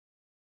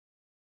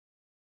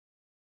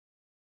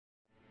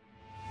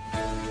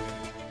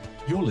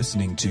You're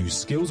listening to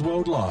Skills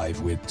World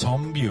Live with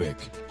Tom Bewick.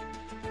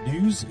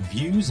 News,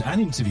 views and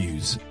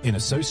interviews in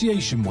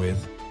association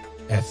with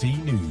FE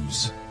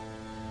News.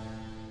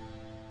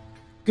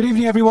 Good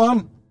evening,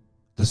 everyone.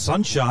 The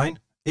sunshine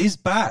is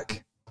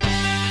back.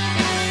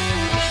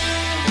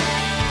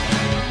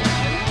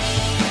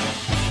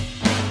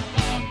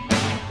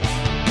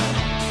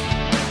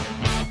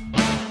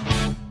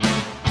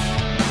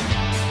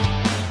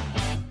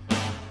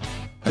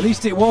 At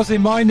least it was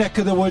in my neck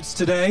of the woods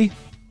today.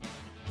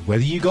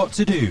 Whether you got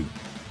to do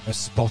a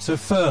spot of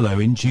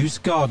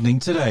furlough-induced gardening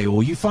today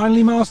or you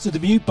finally mastered the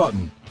mute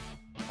button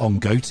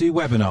on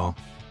GoToWebinar,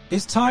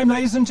 it's time,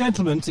 ladies and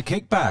gentlemen, to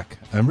kick back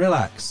and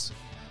relax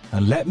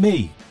and let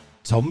me,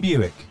 Tom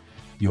Bewick,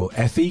 your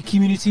FE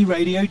Community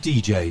Radio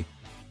DJ,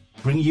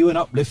 bring you an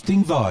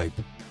uplifting vibe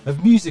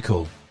of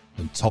musical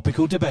and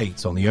topical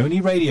debate on the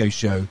only radio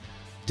show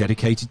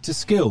dedicated to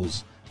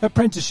skills,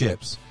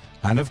 apprenticeships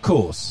and, of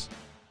course,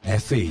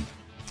 FE.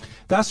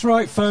 That's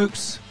right,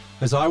 folks.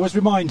 As I was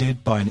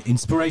reminded by an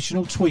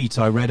inspirational tweet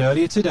I read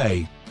earlier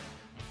today,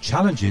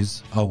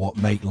 challenges are what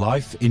make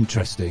life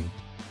interesting,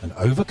 and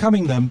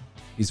overcoming them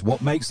is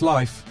what makes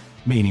life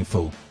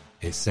meaningful,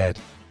 it said.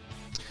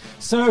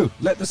 So,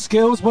 let the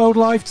Skills World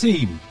Live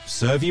team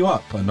serve you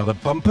up another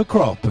bumper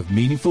crop of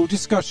meaningful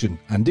discussion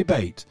and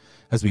debate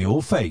as we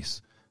all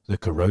face the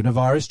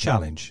coronavirus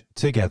challenge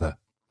together.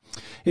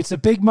 It's a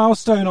big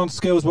milestone on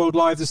Skills World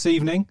Live this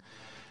evening,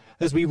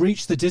 as we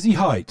reach the dizzy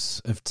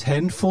heights of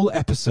 10 full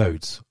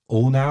episodes,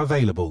 all now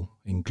available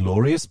in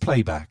glorious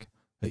playback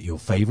at your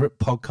favourite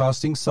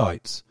podcasting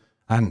sites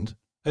and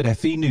at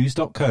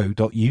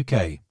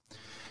fenews.co.uk.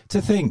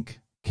 To think,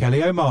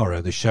 Kelly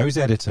O'Mara, the show's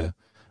editor,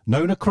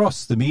 known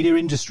across the media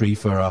industry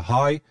for her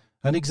high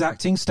and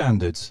exacting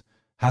standards,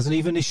 hasn't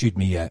even issued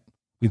me yet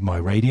with my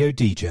radio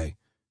DJ,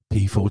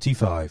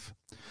 P45.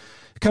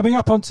 Coming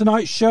up on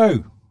tonight's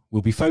show,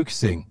 we'll be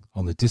focusing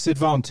on the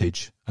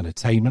disadvantage and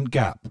attainment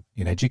gap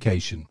in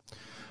education.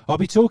 I'll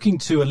be talking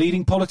to a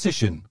leading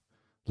politician,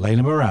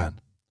 Layla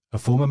Moran, a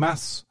former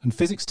maths and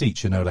physics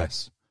teacher no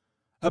less,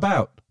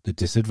 about the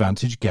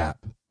disadvantage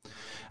gap.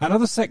 And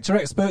other sector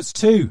experts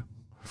too,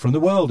 from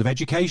the world of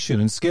education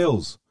and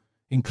skills,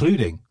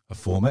 including a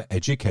former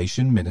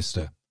education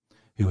minister,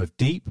 who have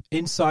deep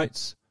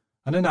insights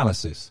and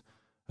analysis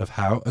of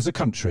how, as a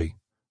country,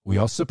 we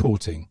are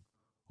supporting,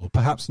 or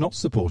perhaps not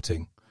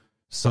supporting,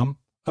 some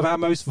of our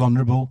most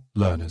vulnerable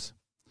learners.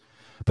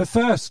 But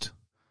first,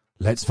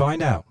 let's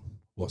find out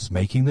what's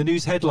making the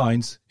news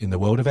headlines in the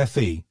world of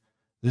FE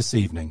this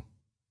evening.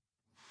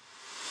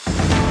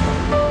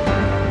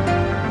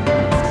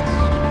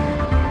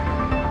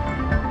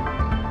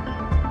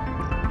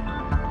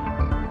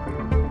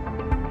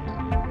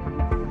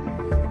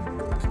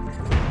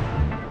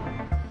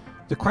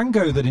 The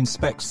Quango that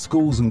inspects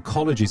schools and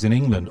colleges in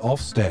England,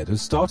 Ofsted,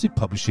 has started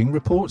publishing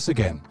reports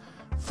again.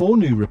 4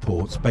 new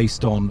reports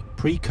based on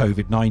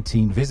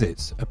pre-Covid-19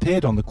 visits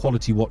appeared on the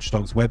Quality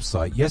Watchdog's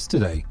website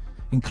yesterday,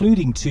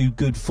 including 2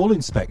 good full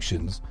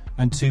inspections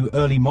and 2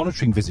 early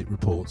monitoring visit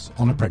reports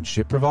on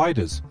apprenticeship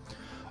providers.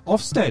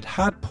 Ofsted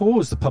had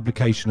paused the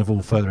publication of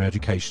all further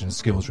education and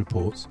skills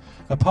reports,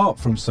 apart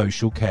from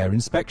social care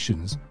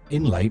inspections,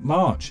 in late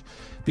March,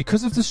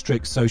 because of the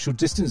strict social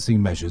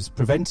distancing measures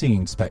preventing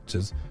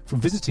inspectors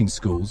from visiting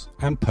schools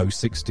and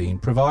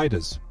post-16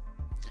 providers.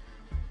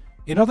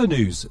 In other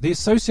news, the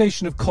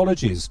Association of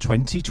Colleges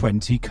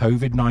 2020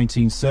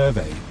 Covid-19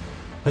 survey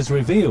has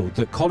revealed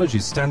that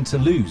colleges stand to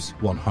lose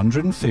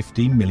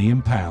 £150 million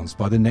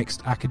by the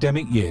next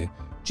academic year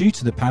due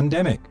to the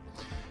pandemic.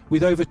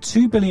 With over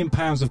 £2 billion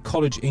of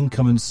college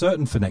income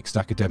uncertain for next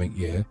academic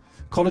year,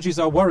 colleges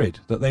are worried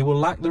that they will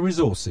lack the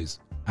resources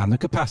and the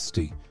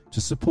capacity to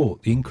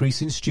support the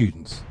increase in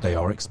students they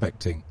are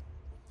expecting.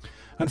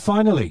 And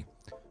finally,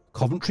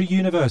 Coventry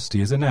University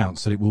has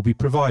announced that it will be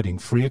providing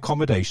free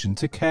accommodation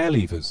to care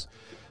leavers.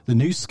 The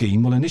new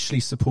scheme will initially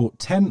support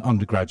 10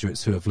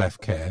 undergraduates who have left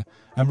care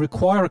and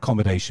require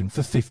accommodation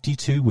for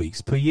 52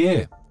 weeks per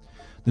year.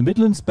 The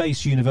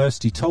Midlands-based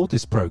university told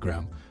this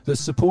programme that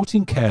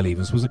supporting care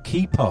leavers was a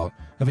key part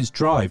of its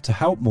drive to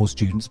help more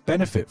students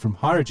benefit from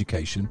higher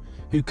education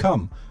who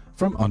come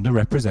from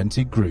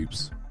underrepresented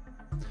groups.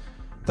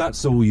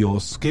 That's all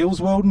your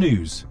Skills World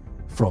news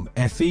from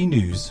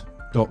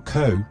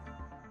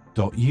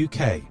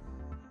fenews.co.uk.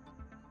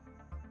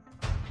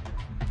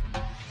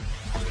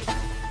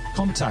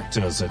 Contact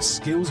us at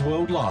Skills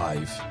World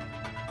Live.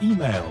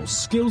 Email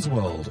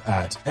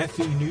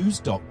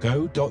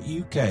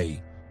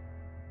skillsworld@fenews.co.uk.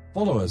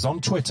 Follow us on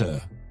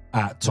Twitter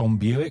 @Tom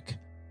Bewick,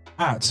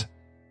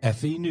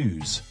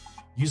 @FENews.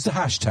 Use the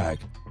hashtag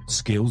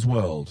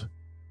SkillsWorld.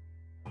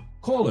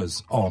 Call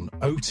us on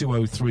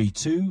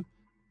 02032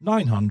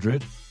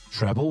 900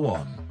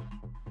 111.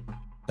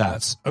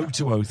 That's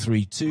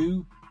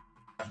 02032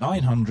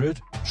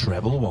 900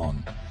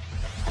 111.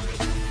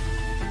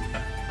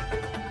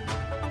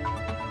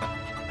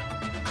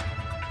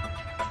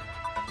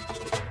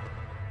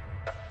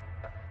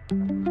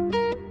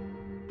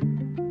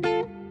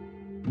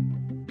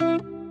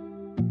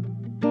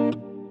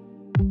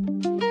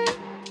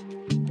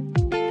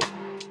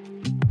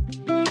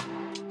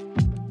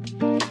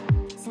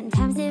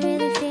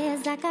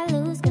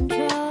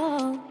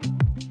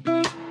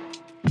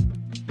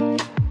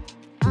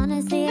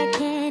 Honestly, I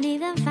can't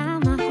even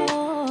find my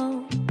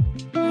home.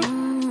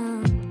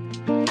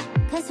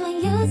 'Cause when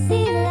you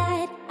see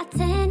light, I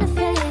tend to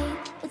fade.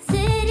 With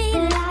city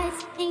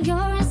lights and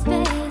you're in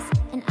space,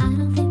 and I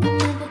don't think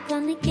I'm ever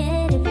gonna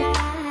get it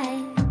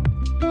right.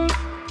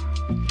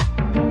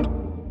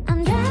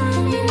 I'm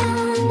drowning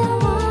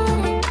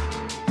underwater,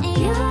 and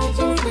you're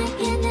just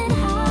making it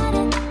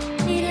harder.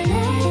 Need to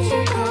let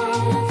you go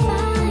to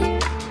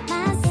find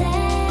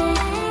myself.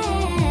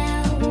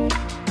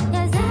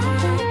 'Cause I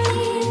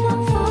keep on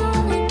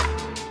falling,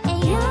 and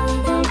you're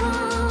the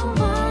one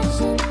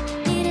watching.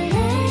 Need to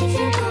let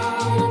you go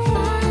to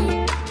find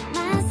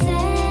myself.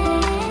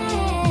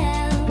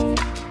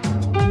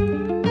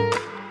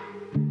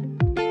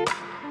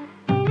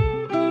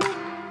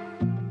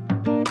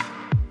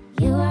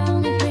 You are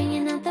only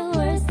bringing out the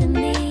worst in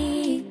me.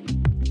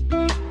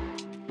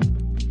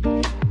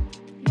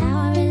 Now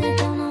I really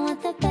don't know what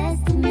the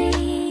best in me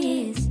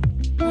is.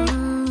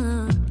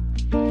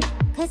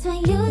 'Cause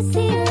when you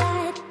see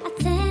light, I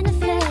tend to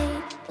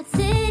fade. With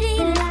city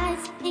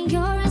lights and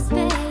you're in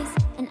space,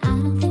 and I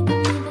don't think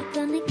I'm ever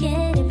gonna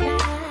get it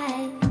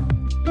right.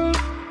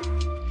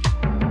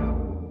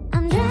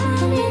 I'm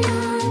drowning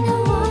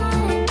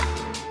underwater,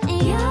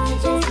 and you're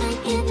just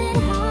making it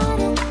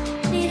harder.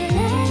 Need to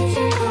let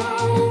you go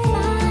to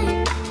find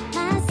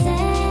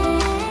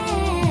myself.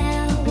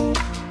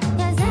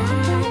 'Cause I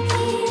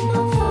keep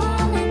on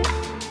falling,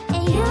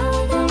 and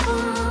you're the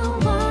one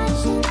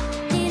watching.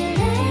 Need to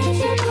let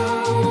you go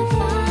to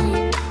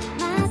find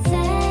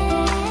myself.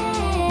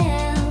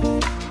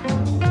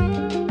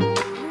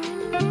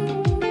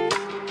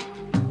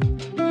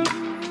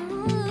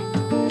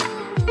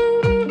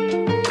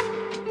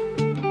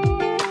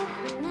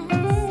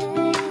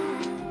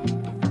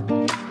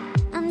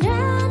 I'm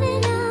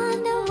drowning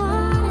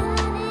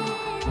underwater.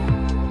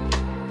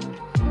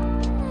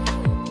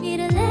 Need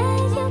to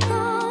let you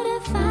go to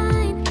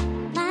find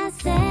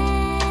myself.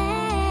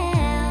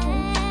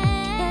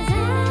 'Cause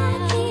I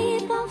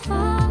keep on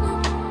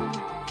falling.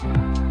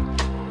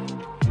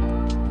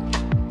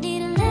 Need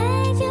to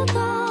let you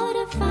go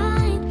to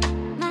find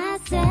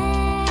myself.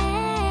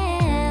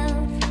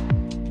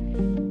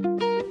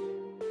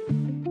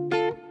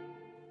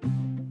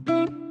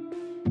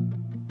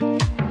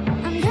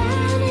 I'm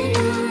drowning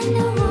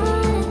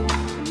underwater,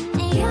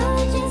 and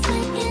you're just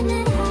making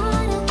it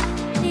harder.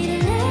 Need to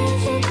let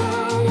you go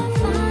to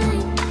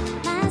find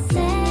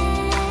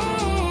myself.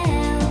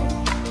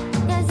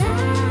 'Cause I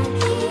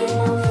keep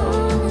on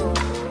falling,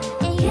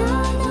 and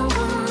you're the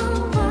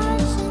one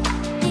watching.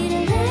 Need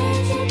to let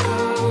you go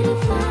to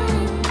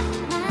find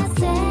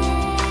myself.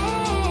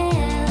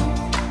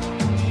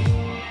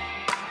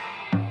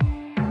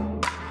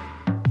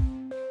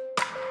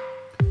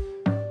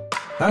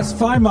 That's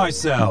Find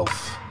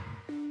Myself.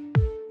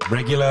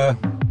 Regular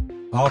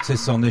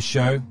artists on this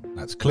show,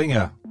 that's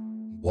Klinger.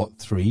 What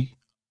 3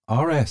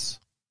 RS?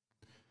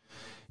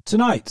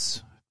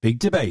 Tonight's big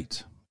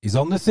debate is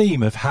on the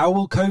theme of how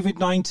will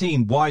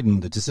COVID-19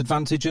 widen the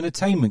disadvantage and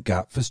attainment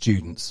gap for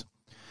students.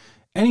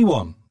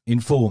 Anyone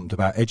informed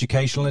about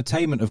educational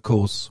attainment, of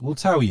course, will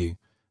tell you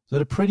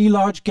that a pretty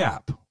large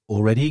gap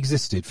already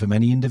existed for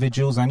many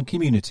individuals and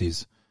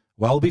communities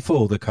well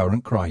before the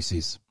current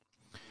crisis.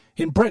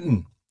 In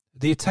Britain,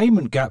 the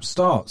attainment gap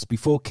starts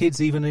before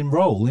kids even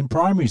enrol in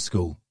primary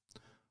school.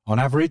 On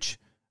average,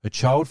 a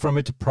child from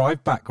a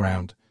deprived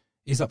background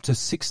is up to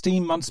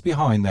 16 months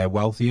behind their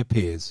wealthier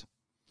peers.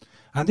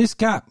 And this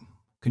gap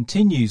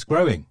continues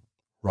growing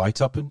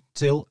right up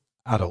until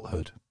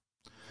adulthood.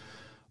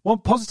 One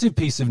positive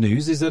piece of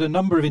news is that a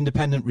number of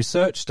independent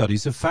research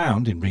studies have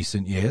found in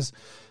recent years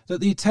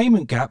that the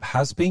attainment gap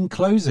has been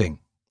closing.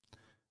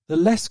 The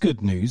less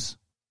good news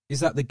is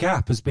that the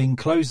gap has been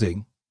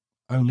closing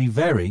only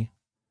very,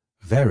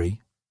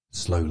 very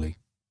slowly.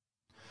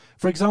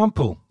 For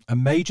example, a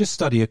major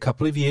study a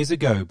couple of years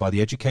ago by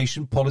the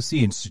Education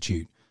Policy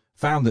Institute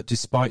found that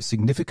despite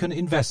significant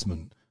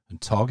investment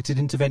and targeted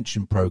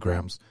intervention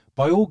programs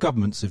by all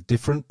governments of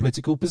different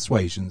political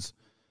persuasions,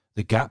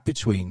 the gap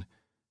between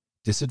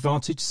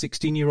disadvantaged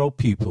 16-year-old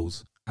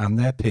pupils and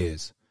their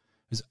peers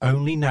has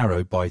only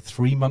narrowed by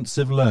 3 months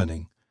of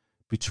learning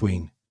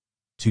between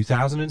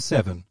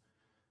 2007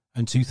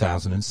 and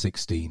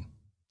 2016.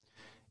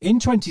 In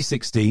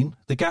 2016,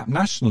 the gap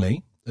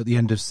nationally at the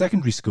end of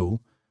secondary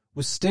school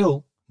was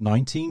still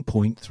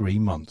 19.3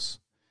 months.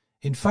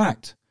 In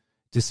fact,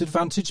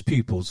 disadvantaged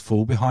pupils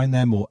fall behind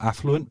their more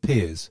affluent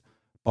peers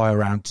by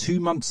around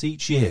 2 months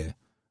each year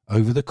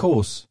over the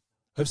course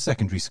of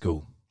secondary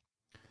school.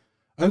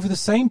 Over the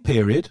same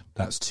period,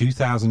 that's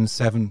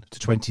 2007 to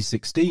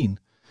 2016,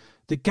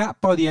 the gap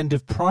by the end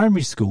of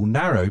primary school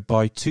narrowed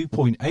by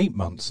 2.8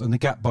 months and the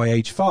gap by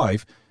age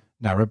 5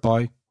 narrowed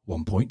by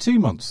 1.2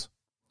 months.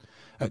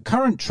 At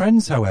current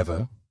trends,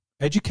 however,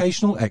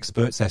 educational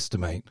experts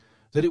estimate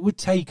that it would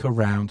take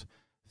around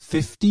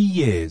 50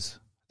 years,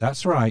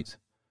 that's right,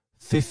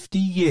 50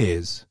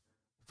 years,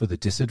 for the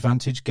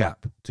disadvantage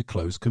gap to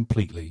close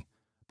completely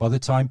by the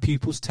time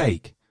pupils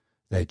take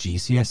their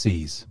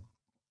GCSEs.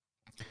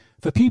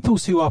 For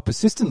pupils who are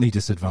persistently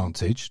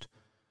disadvantaged,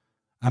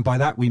 And by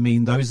that we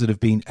mean those that have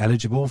been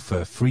eligible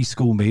for free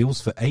school meals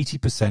for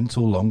 80%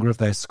 or longer of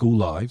their school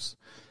lives.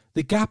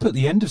 The gap at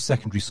the end of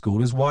secondary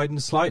school has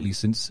widened slightly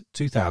since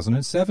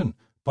 2007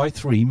 by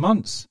 3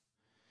 months.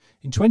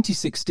 In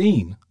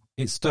 2016,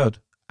 it stood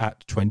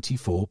at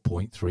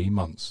 24.3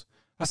 months.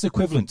 That's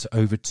equivalent to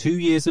over 2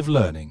 years of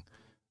learning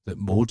that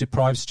more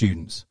deprived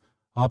students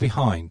are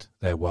behind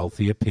their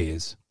wealthier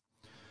peers.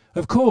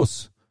 Of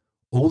course,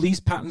 all these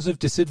patterns of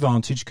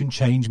disadvantage can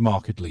change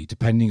markedly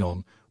depending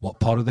on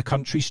what part of the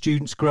country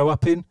students grow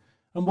up in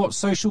and what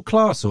social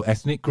class or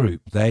ethnic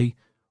group they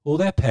or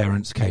their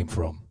parents came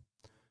from.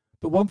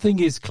 But one thing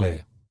is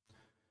clear.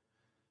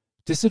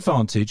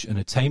 Disadvantage and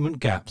attainment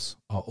gaps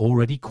are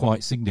already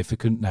quite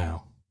significant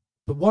now.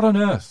 But what on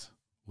earth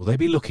will they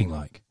be looking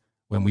like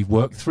when we've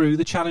worked through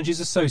the challenges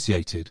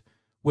associated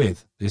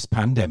with this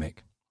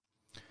pandemic?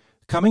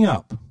 Coming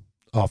up,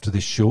 after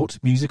this short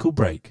musical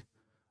break,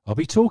 I'll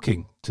be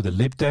talking to the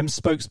Lib Dem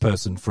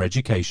spokesperson for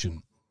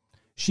education.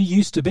 She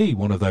used to be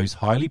one of those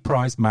highly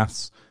prized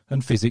maths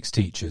and physics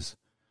teachers,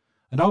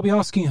 and I'll be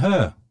asking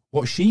her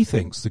what she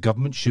thinks the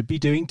government should be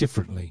doing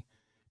differently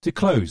to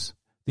close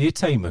the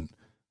attainment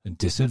and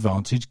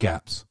disadvantage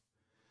gaps.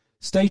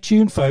 Stay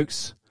tuned,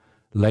 folks.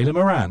 Layla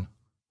Moran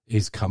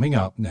is coming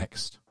up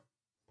next.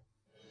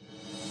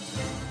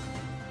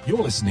 You're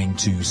listening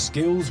to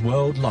Skills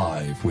World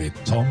Live with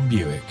Tom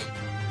Bewick.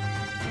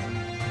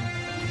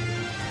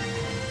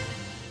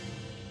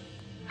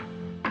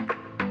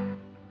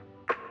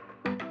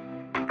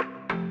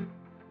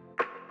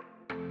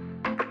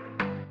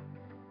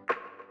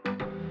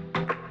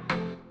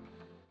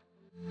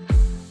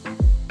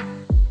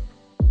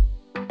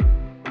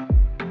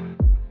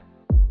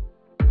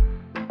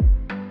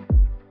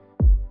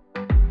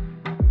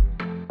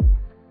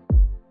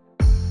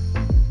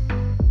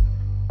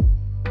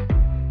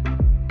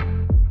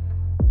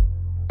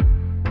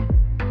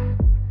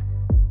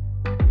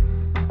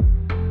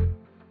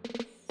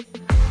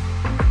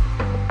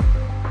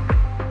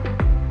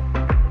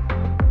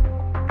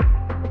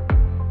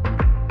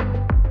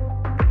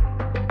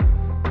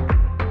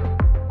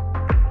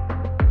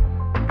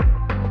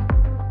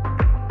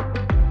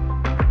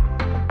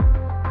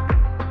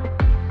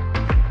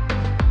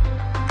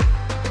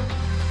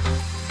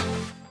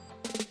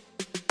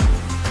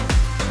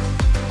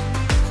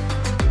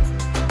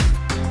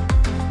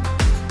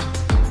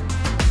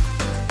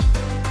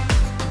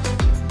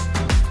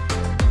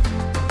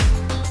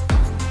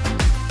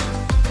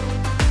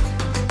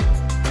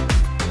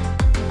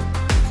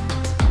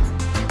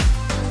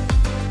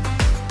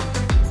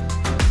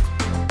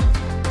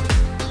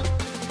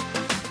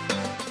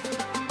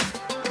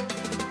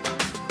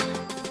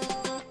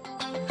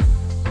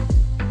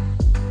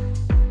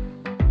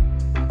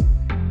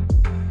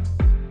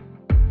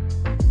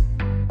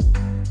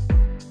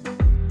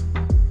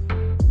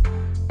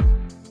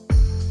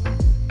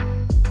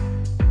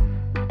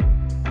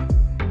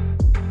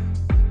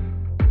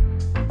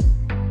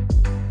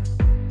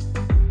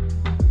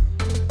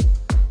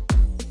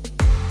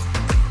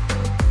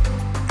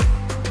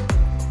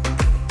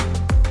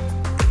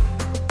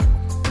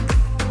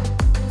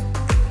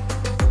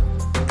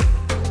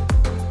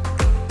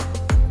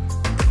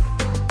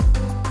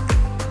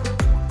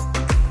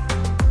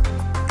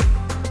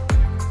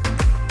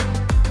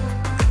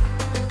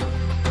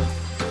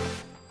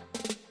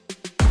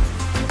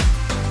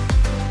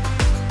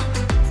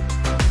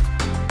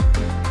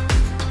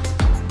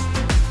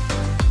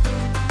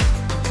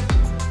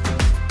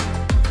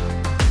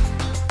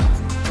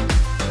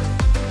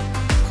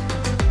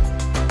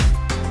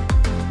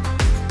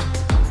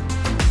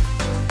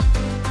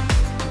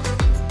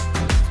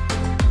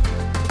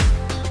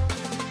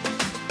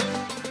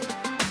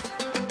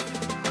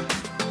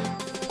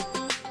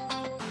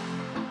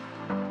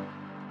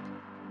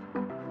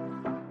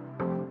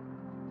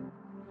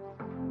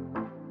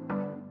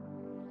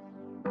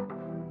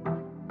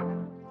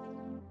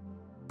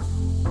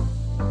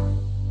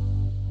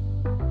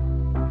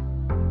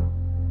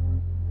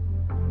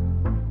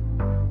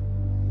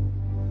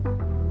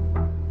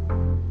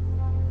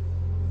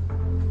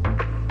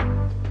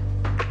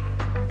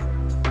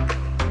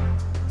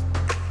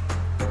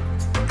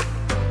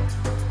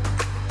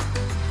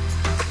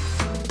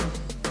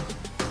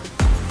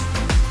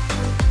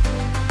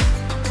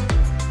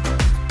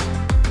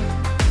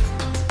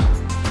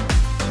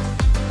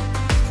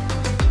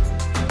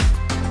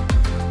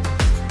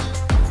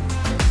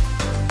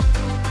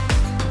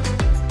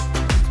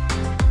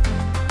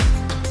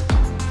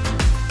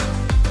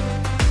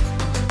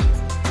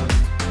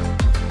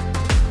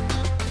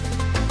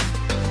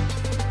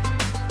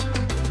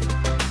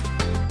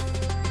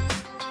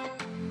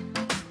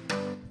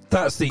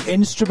 That's the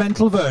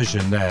instrumental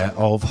version there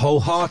of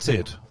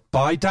Wholehearted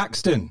by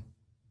Daxton.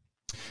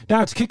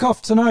 Now, to kick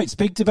off tonight's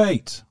big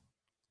debate,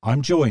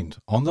 I'm joined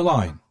on the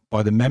line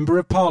by the Member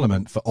of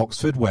Parliament for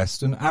Oxford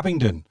West and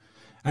Abingdon,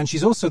 and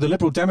she's also the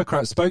Liberal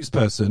Democrat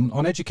spokesperson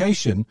on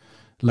education,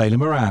 Layla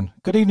Moran.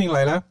 Good evening,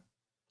 Layla.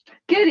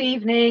 Good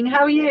evening.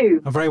 How are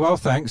you? I'm very well,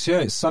 thanks.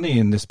 Yeah, it's sunny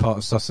in this part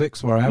of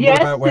Sussex where I am. Yes,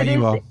 What about where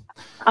you are?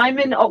 I'm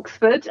in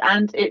Oxford,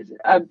 and it's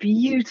a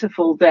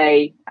beautiful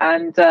day.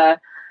 And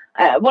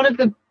one of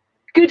the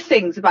good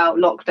things about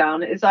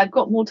lockdown is I've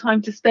got more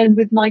time to spend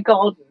with my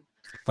garden.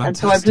 And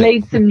so I've Fantastic.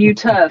 laid some new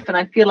turf, and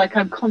I feel like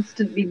I'm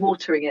constantly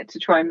watering it to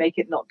try and make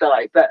it not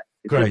die. But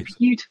it's Great. a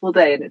beautiful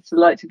day, and it's a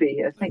delight to be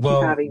here. Thank you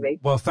for having me.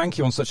 Well, thank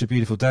you on such a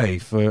beautiful day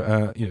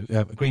for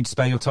agreeing to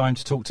spare your time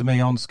to talk to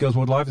me on Skills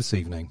World Live this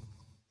evening.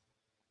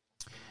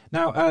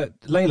 Now,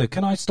 Layla,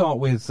 can I start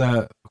with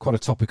quite a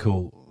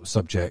topical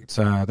subject?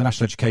 The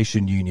National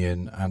Education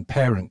Union and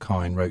Parent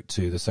Kind wrote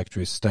to the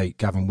Secretary of State,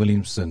 Gavin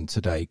Williamson,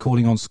 today,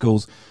 calling on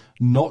schools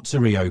not to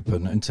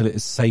reopen until it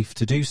is safe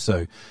to do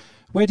so.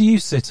 Where do you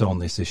sit on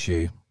this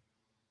issue?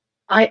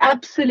 I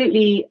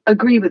absolutely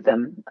agree with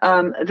them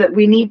that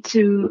we need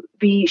to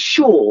be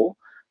sure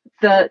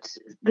that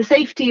the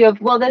safety of,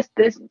 well,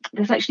 there's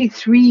actually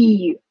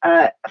three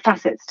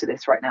facets to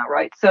this right now,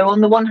 right? So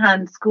on the one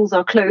hand, schools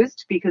are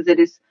closed because it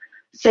is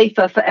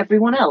safer for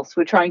everyone else.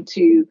 We're trying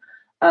to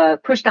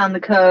push down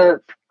the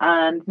curve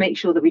and make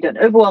sure that we don't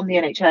overwhelm the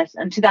NHS.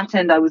 And to that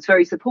end, I was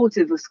very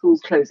supportive of schools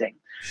closing.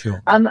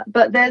 Sure.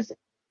 But there's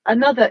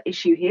another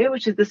issue here,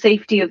 which is the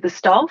safety of the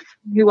staff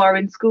who are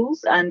in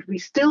schools, and we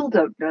still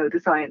don't know the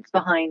science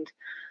behind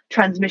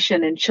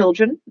transmission in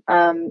children.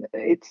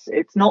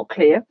 It's not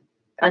clear.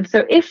 And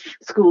so if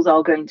schools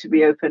are going to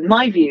reopen,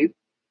 my view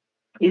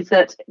is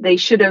that they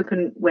should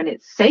open when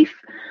it's safe.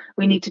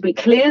 We need to be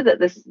clear that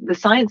the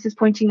science is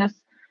pointing us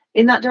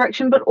in that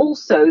direction, but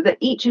also that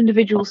each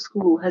individual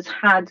school has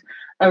had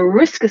a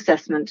risk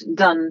assessment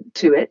done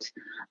to it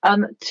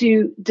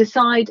to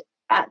decide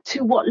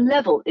to what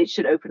level it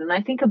should open. And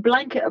I think a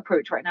blanket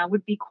approach right now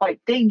would be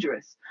quite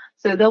dangerous.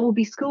 So there will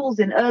be schools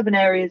in urban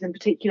areas, in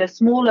particular,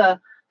 smaller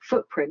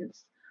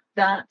footprints,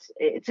 that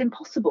it's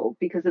impossible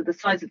because of the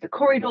size of the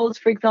corridors,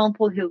 for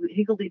example,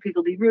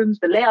 higgledy-piggledy rooms,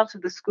 the layout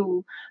of the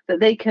school,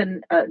 that they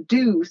can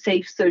do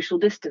safe social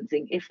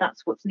distancing if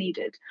that's what's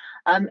needed.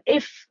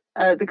 If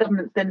the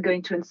government's then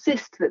going to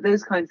insist that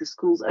those kinds of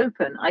schools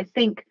open, I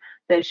think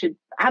there should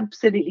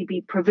absolutely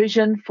be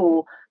provision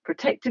for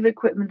protective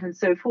equipment and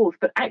so forth.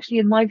 But actually,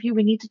 in my view,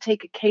 we need to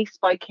take a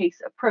case-by-case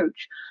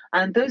approach.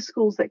 And those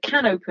schools that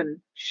can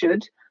open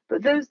should,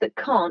 but those that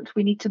can't,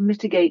 we need to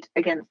mitigate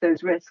against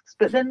those risks.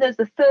 But then there's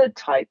the third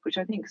type, which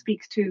I think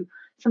speaks to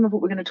some of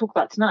what we're going to talk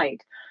about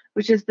tonight,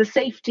 which is the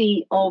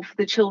safety of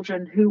the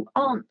children who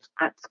aren't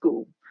at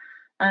school.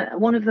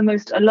 One of the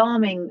most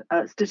alarming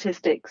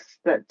statistics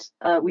that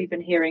we've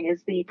been hearing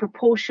is the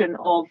proportion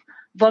of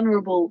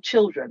vulnerable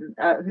children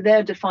who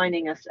they're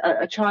defining as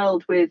a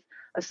child with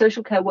a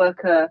social care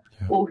worker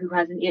or who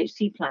has an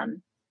EHC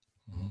plan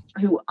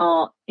who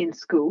are in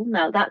school.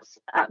 Now, that's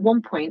at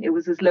one point, it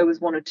was as low as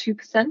 1 or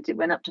 2%. It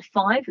went up to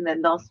 5%. And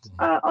then last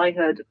I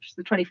heard, which was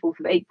the 24th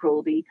of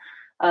April, the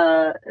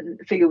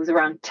figure was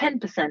around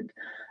 10%.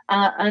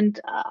 And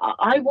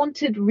I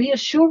wanted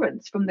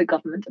reassurance from the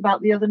government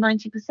about the other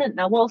 90%.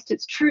 Now, whilst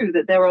it's true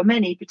that there are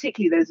many,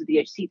 particularly those with the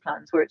EHC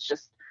plans, where it's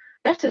just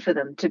better for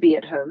them to be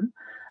at home,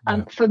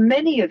 for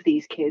many of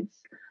these kids,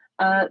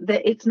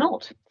 it's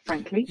not,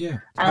 frankly. Yeah.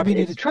 And I mean,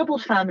 it's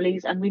troubled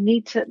families, and we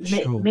need to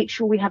make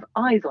sure we have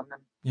eyes on them.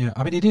 Yeah,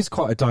 I mean, it is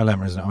quite a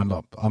dilemma, isn't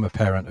it? I'm a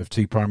parent of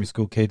 2 primary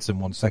school kids and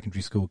 1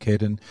 secondary school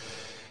kid, and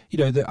you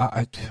know,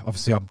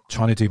 obviously I'm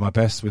trying to do my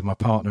best with my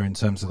partner in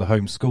terms of the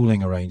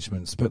homeschooling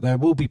arrangements, but there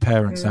will be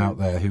parents out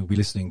there who will be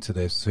listening to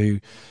this who,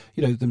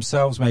 you know,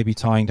 themselves may be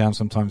tying down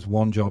sometimes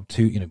 1 job,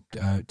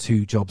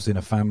 2 jobs in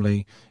a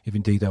family, if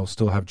indeed they'll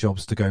still have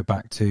jobs to go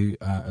back to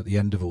at the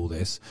end of all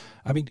this.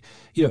 I mean,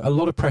 you know, a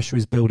lot of pressure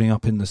is building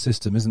up in the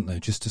system, isn't there,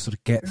 just to sort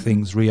of get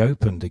things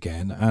reopened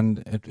again.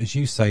 And as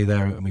you say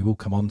there, and we will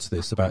come on to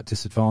this about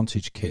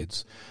disadvantaged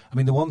kids, I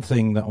mean, the one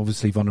thing that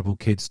obviously vulnerable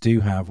kids do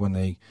have when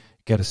they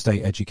get a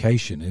state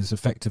education is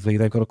effectively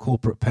they've got a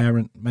corporate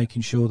parent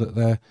making sure that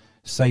they're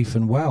safe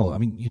and well. I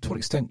mean, to what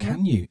extent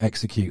can you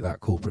execute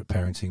that corporate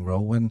parenting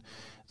role when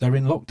they're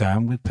in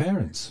lockdown with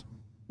parents?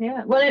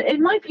 Yeah, well,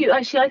 in my view,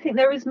 actually, I think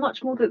there is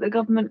much more that the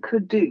government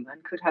could do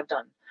and could have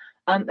done.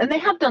 And they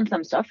have done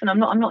some stuff, and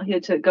I'm not here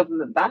to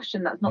government bash,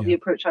 and that's not the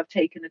approach I've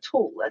taken at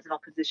all as an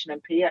opposition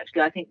MP.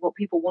 Actually, I think what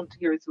people want to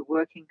hear is we're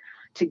working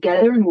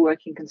together and we're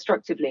working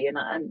constructively,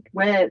 and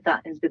where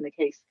that has been the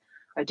case,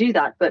 I do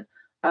that. But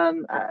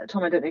Tom,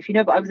 I don't know if you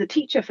know, but I was a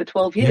teacher for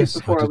 12 years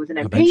before I was an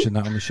MP. I mentioned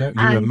that on the show.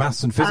 You were a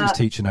maths and physics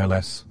teacher, no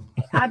less.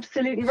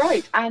 Absolutely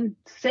right. And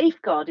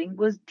safeguarding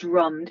was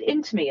drummed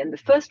into me. And the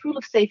first rule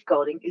of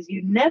safeguarding is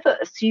you never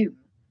assume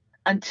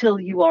until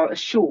you are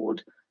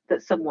assured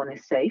that someone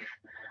is safe.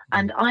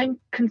 And I'm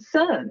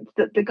concerned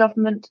that the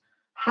government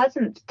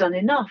hasn't done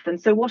enough.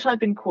 And so what I've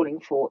been calling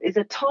for is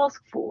a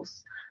task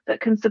force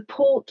that can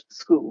support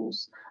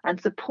schools and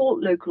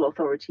support local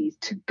authorities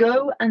to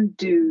go and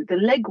do the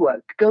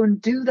legwork, go and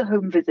do the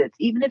home visits,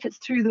 even if it's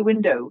through the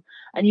window,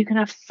 and you can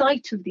have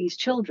sight of these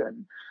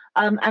children.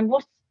 And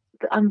what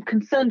I'm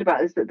concerned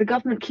about is that the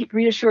government keep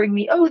reassuring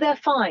me, oh, they're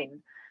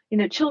fine. You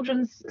know,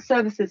 children's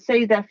services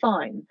say they're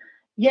fine.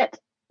 Yet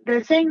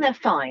they're saying they're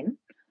fine.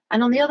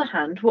 And on the other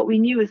hand, what we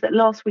knew is that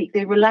last week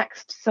they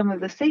relaxed some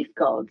of the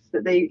safeguards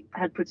that they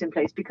had put in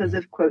place because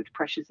of, quote,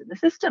 pressures in the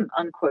system,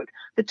 unquote.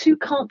 The two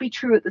can't be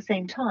true at the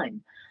same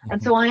time.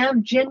 And so I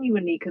am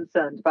genuinely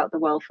concerned about the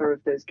welfare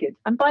of those kids.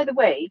 And by the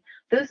way,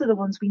 those are the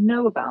ones we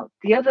know about.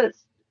 The other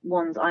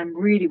ones I'm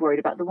really worried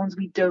about, the ones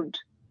we don't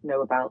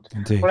know about.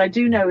 Indeed. What I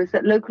do know is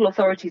that local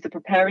authorities are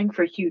preparing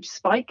for a huge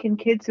spike in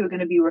kids who are going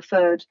to be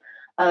referred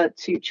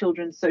to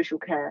children's social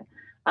care.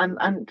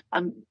 And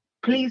I'm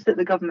pleased that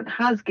the government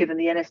has given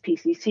the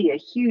NSPCC a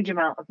huge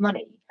amount of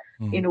money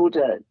in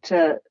order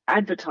to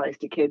advertise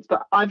to kids.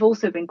 But I've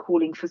also been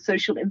calling for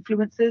social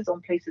influencers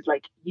on places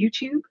like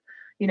YouTube,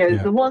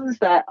 the ones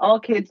that our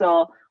kids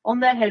are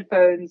on their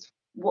headphones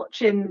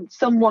watching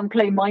someone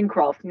play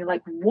Minecraft, and you're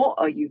like, what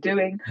are you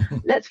doing?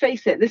 Let's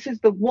face it, this is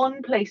the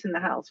one place in the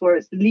house where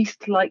it's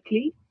least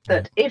likely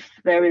that if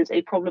there is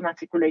a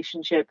problematic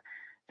relationship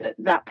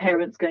that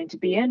parent's going to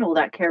be in or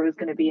that carer is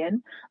going to be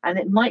in, and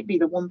it might be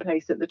the one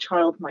place that the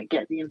child might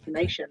get the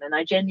information. And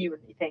I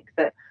genuinely think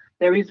that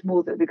there is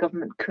more that the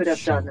government could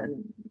have done,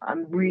 and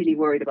I'm really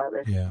worried about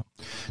this. Yeah,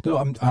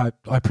 no, I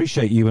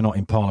appreciate you were not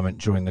in Parliament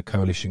during the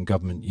coalition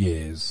government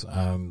years,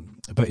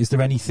 but is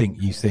there anything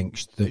you think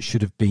that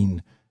should have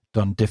been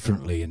done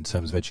differently in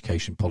terms of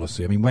education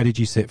policy? I mean, where did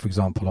you sit, for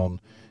example,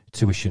 on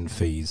tuition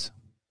fees?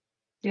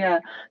 Yeah.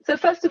 So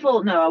first of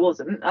all, no, I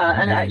wasn't.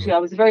 And actually, I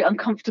was a very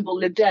uncomfortable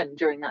Lib Dem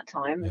during that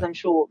time, as I'm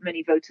sure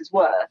many voters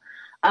were.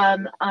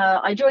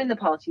 I joined the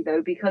party,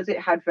 though, because it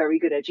had very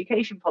good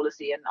education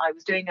policy. And I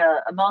was doing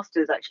a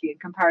master's, actually, in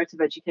comparative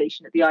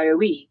education at the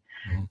IOE,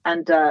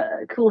 and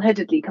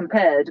cool-headedly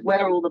compared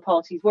where all the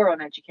parties were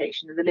on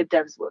education, and the Lib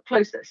Dems were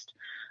closest.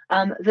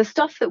 The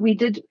stuff that we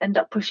did end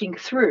up pushing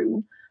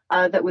through,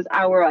 that was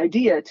our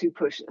idea to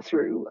push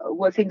through,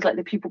 were things like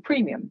the pupil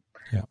premium.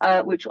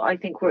 Which I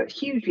think were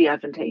hugely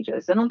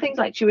advantageous. And on things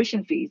like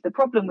tuition fees, the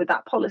problem with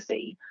that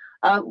policy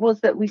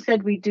was that we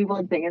said we'd do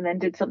one thing and then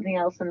did something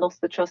else and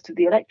lost the trust of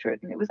the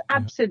electorate. And it was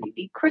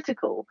absolutely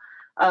critical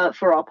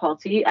for our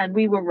party, and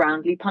we were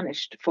roundly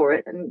punished for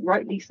it, and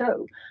rightly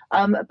so.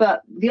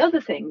 But the other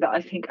thing that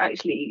I think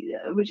actually,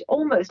 which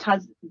almost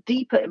has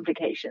deeper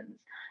implications,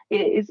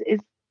 is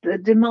the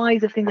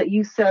demise of things like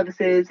youth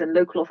services and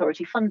local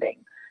authority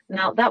funding.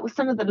 Now, that was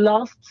some of the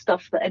last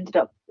stuff that ended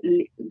up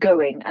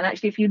going. And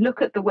actually, if you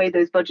look at the way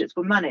those budgets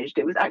were managed,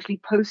 it was actually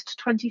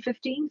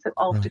post-2015, so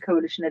after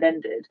coalition had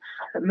ended,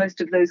 that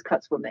most of those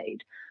cuts were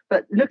made.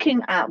 But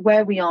looking at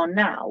where we are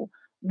now,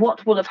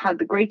 what will have had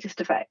the greatest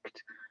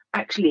effect?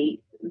 Actually,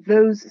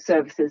 those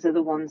services are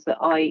the ones that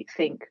I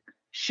think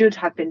should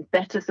have been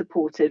better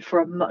supported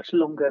for a much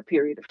longer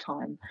period of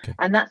time.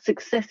 And that's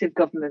successive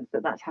governments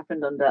that's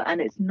happened under,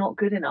 and it's not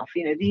good enough.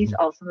 These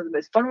are some of the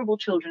most vulnerable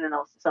children in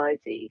our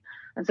society.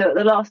 And so at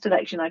the last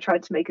election, I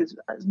tried to make as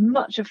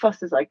much a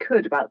fuss as I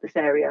could about this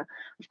area.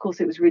 Of course,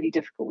 it was really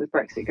difficult with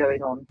Brexit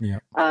going on.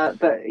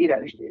 But,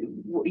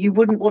 you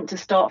wouldn't want to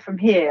start from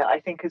here, I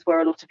think, is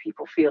where a lot of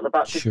people feel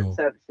about different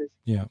services.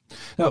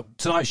 Now,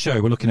 tonight's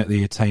show, we're looking at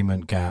the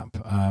attainment gap.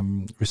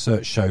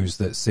 Research shows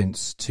that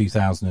since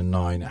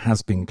 2009, it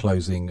has been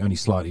closing only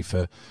slightly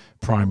for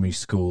primary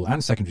school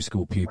and secondary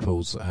school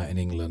pupils in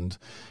England.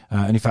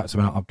 And in fact,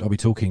 I'll be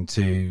talking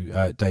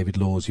to David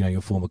Laws,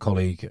 your former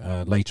colleague,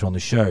 later on the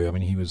show. I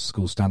mean, he was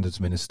school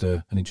standards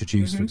minister and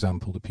introduced, for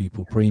example, the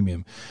pupil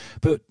premium.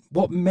 But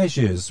what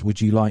measures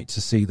would you like to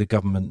see the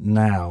government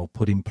now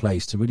put in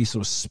place to really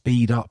sort of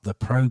speed up the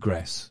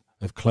progress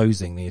of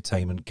closing the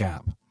attainment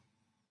gap?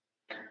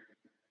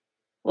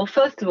 Well,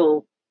 first of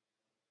all,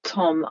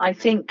 Tom, I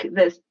think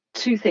there's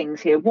two things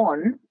here.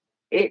 One,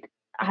 it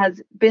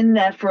has been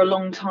there for a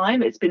long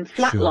time. It's been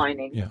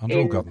flatlining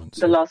in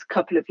the last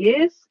couple of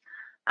years.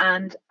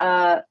 And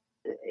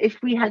if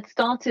we had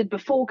started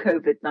before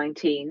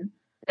COVID-19,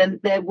 then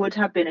there would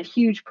have been a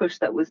huge push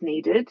that was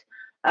needed.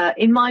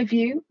 In my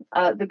view,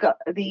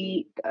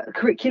 the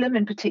curriculum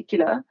in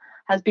particular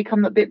has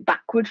become a bit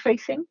backward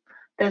facing.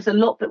 There's a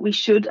lot that we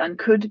should and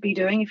could be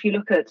doing if you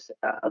look at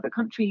other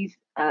countries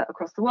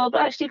across the world.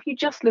 But actually, if you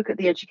just look at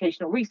the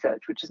educational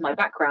research, which is my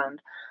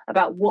background,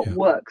 about what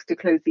works to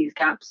close these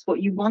gaps,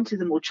 what you want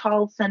is a more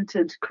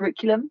child-centered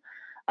curriculum.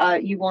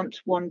 You want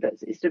one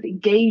that's sort of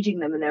engaging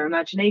them in their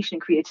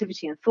imagination,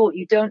 creativity and thought.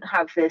 You don't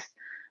have this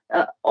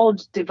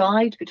odd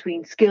divide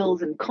between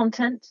skills and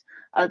content,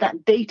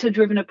 that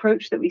data-driven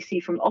approach that we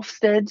see from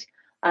Ofsted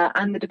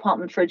and the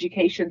Department for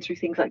Education through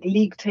things like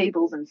league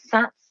tables and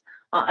SATs.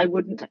 I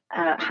wouldn't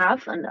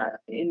have. And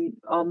in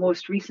our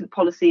most recent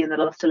policy in the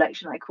last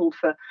election, I called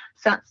for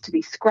SATs to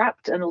be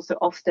scrapped and also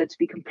Ofsted to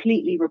be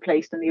completely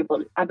replaced and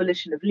the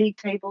abolition of league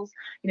tables.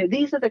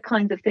 These are the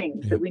kinds of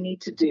things that we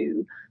need to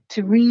do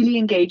to really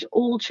engage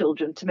all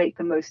children to make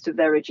the most of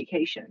their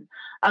education.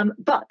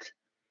 But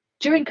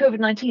during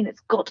COVID-19,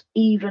 it's got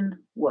even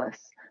worse,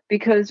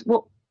 because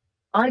what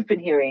I've been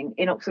hearing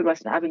in Oxford,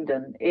 West and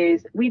Abingdon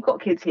is we've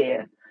got kids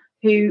here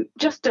who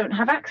just don't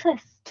have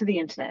access to the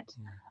internet.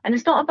 And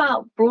it's not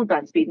about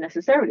broadband speed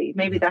necessarily.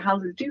 Maybe their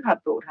houses do have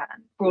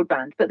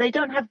broadband, but they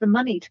don't have the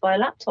money to buy a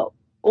laptop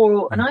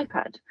or an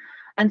iPad.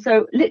 And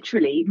so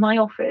literally my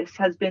office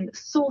has been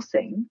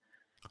sourcing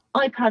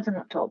iPads and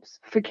laptops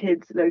for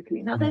kids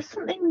locally. Now, there's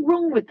something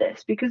wrong with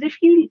this, because if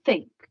you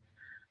think,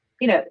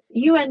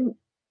 UN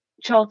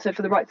Charter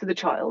for the Rights of the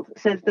Child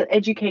says that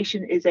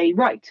education is a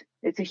right,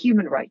 it's a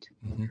human right.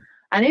 Mm-hmm.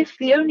 And if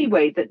the only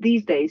way that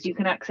these days you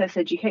can access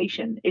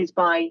education is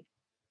by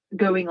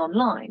going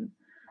online,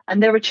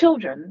 and there are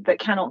children that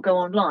cannot go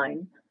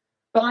online,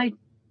 by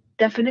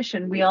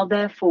definition, we are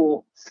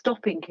therefore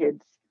stopping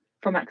kids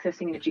from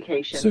accessing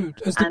education. So,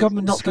 as the and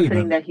government not scheme,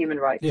 fulfilling their human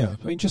rights. yeah,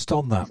 I mean, just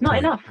on that, It's not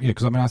point, enough. Yeah,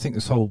 because I think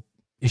this whole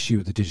issue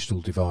of the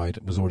digital divide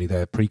was already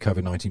there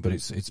pre-COVID-19, but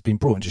it's been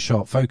brought into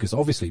sharp focus,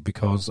 obviously,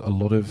 because a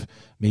lot of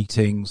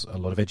meetings, a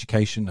lot of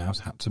education now has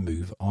had to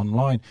move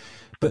online.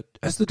 But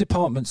as the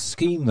department's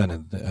scheme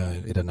then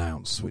it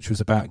announced, which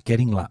was about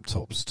getting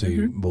laptops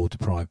to more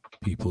deprived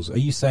pupils, are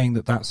you saying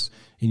that that's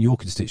in your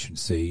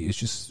constituency? It's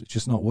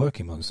just not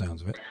working by the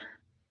sounds of it?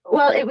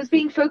 Well, it was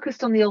being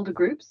focused on the older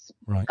groups.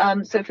 Right.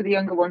 So for the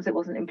younger ones, it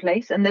wasn't in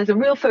place. And there's a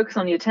real focus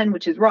on year 10,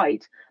 which is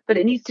right, but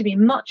it needs to be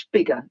much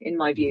bigger, in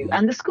my view.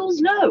 And the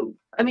schools know.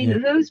 I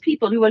mean, those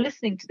people who are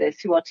listening to this,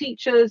 who are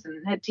teachers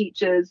and head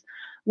teachers,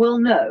 will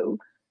know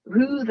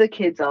who the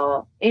kids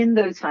are in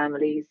those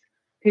families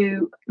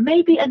who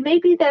maybe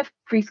they're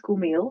free school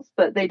meals,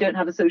 but they don't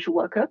have a social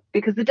worker,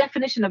 because the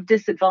definition of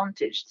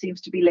disadvantaged seems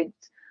to be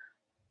linked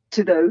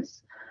to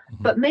those.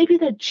 But maybe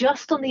they're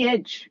just on the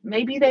edge.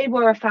 Maybe they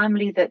were a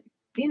family that,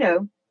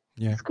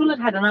 school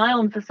had an eye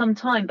on for some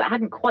time, but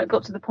hadn't quite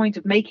got to the point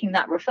of making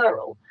that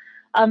referral.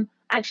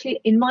 Actually,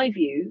 in my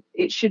view,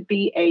 it should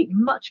be a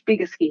much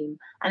bigger scheme.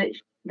 And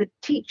the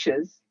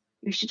teachers,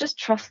 we should just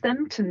trust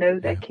them to know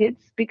their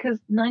kids, because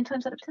 9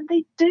 times out of 10,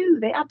 they do.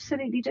 They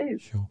absolutely do.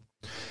 Sure.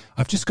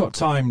 I've just got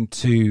time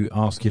to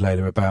ask you,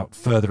 Layla, about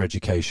further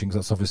education, because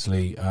that's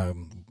obviously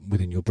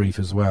within your brief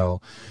as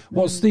well.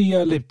 What's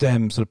the Lib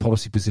Dem sort of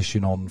policy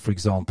position on, for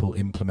example,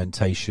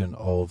 implementation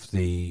of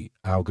the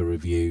ALGA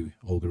review?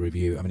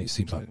 I mean, it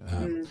seems like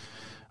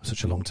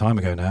such a long time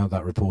ago now,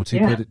 that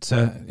reported, but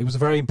it was a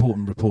very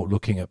important report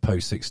looking at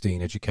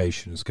post-16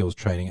 education and skills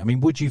training. I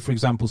mean, would you, for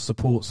example,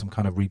 support some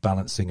kind of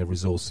rebalancing of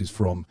resources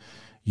from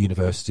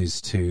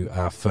universities to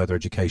our further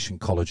education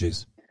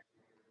colleges?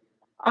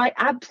 I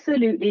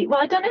absolutely,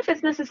 I don't know if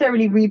it's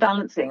necessarily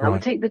rebalancing. I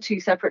would take the two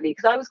separately,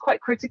 because I was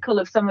quite critical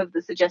of some of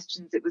the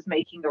suggestions it was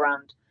making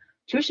around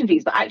tuition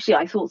fees. But actually,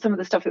 I thought some of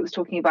the stuff it was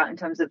talking about in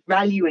terms of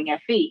valuing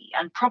FE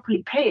and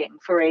properly paying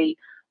for a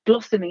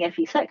blossoming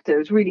FE sector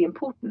is really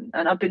important.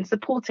 And I've been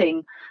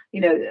supporting,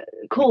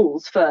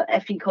 calls for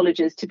FE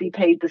colleges to be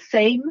paid the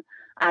same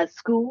as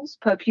schools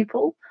per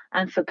pupil,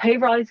 and for pay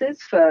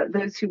rises for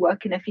those who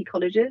work in FE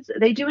colleges.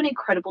 They do an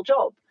incredible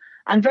job.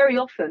 And very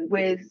often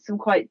with some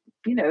quite,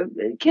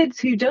 kids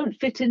who don't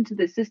fit into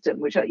the system,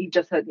 which you've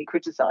just heard me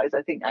criticize.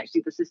 I think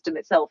actually the system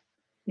itself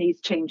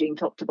needs changing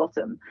top to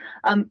bottom.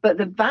 But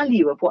the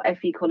value of what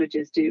FE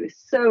colleges do is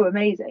so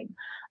amazing,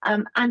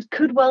 and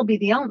could well be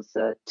the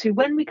answer to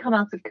when we come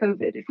out of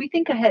COVID. If we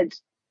think ahead,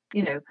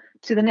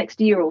 to the next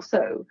year or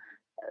so,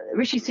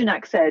 Rishi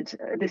Sunak said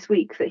this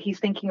week that he's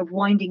thinking of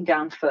winding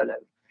down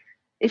furlough.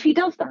 If he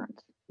does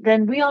that,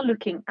 then we are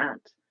looking at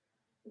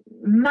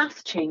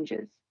mass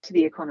changes to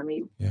the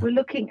economy. We're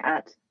looking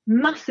at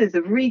masses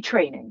of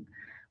retraining.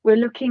 We're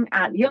looking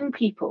at young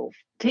people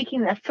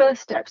taking their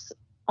first steps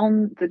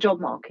on the job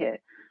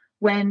market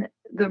when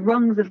the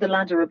rungs of the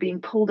ladder are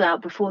being pulled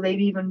out before they've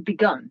even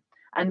begun.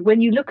 And when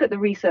you look at the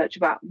research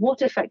about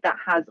what effect that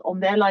has on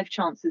their life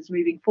chances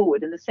moving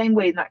forward, in the same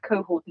way in that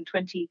cohort in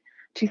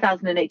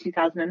 2008,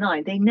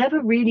 2009, they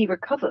never really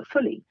recover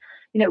fully.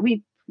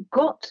 We've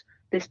got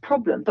this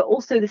problem, but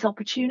also this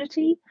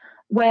opportunity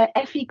where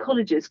FE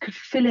colleges could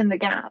fill in the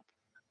gap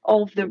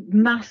of the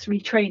mass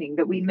retraining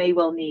that we may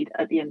well need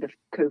at the end of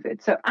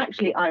COVID. So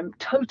actually, I'm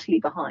totally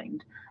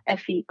behind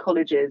FE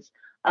colleges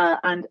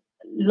and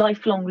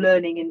lifelong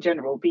learning in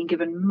general being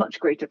given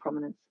much greater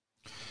prominence.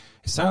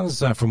 It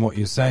sounds from what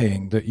you're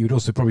saying that you would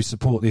also probably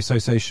support the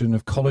Association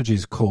of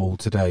Colleges call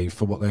today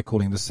for what they're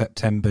calling the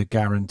September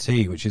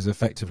Guarantee, which is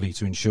effectively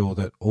to ensure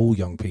that all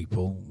young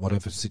people,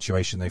 whatever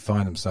situation they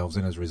find themselves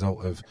in as a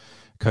result of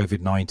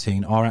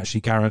COVID-19, are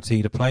actually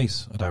guaranteed a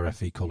place at our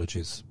FE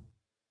colleges.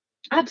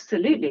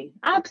 Absolutely.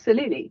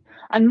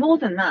 And more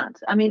than that,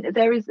 I mean,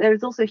 there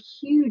is also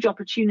huge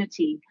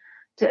opportunity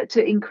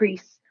to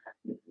increase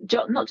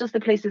not just the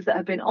places that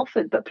have been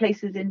offered, but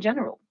places in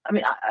general. I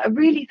mean, I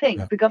really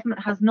think the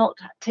government has not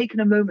taken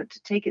a moment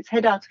to take its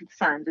head out of the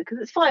sand, because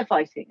it's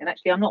firefighting. And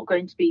actually, I'm not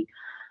going to be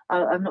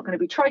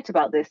trite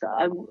about this.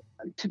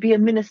 To be a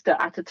minister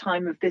at a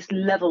time of this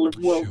level of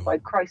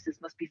worldwide crisis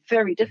must be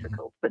very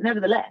difficult. But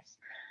nevertheless,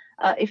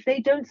 if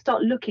they don't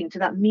start looking to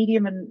that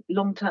medium and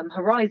long-term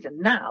horizon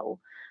now,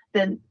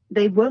 then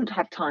they won't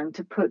have time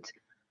to put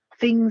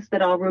things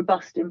that are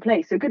robust in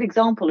place. So a good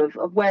example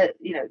of where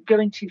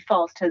going too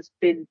fast has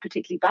been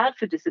particularly bad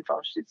for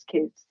disadvantaged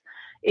kids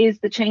is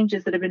the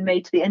changes that have been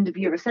made to the end of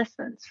year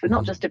assessments for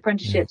not just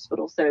apprenticeships but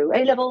also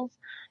A levels.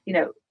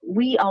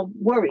 We are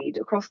worried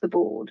across the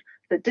board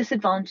that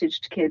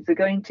disadvantaged kids are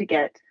going to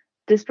get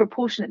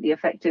disproportionately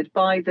affected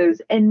by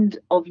those end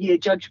of year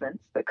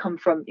judgments that come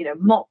from,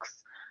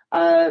 mocks,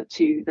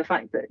 to the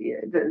fact that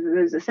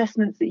those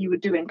assessments that you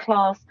would do in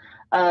class.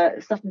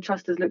 Sutton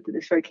Trust has looked at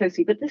this very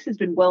closely, but this has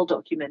been well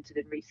documented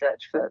in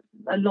research for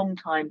a long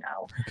time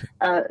now.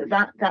 Okay.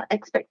 That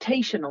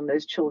expectation on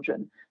those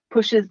children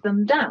pushes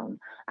them down,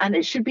 and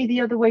it should be the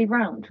other way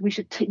round. We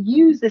should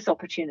use this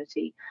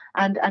opportunity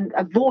and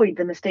avoid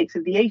the mistakes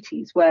of the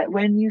 80s, where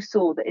when you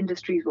saw that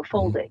industries were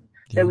folding,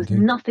 there was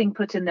nothing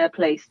put in their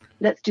place.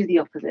 Let's do the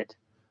opposite.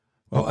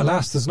 Well,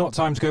 alas, there's not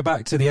time to go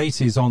back to the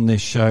 80s on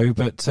this show,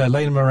 but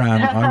Layla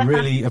Moran, I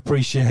really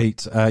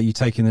appreciate you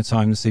taking the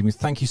time this evening.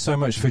 Thank you so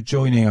much for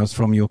joining us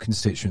from your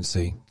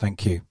constituency.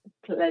 Thank you.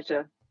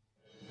 Pleasure.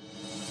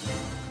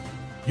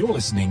 You're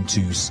listening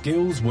to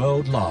Skills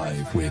World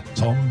Live with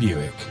Tom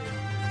Bewick.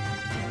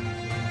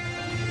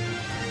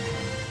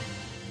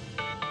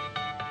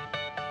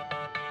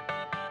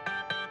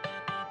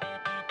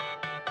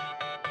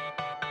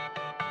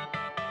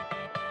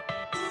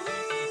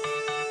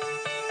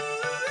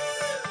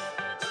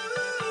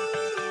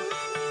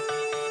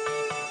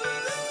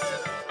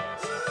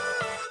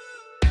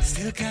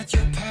 Still got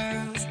your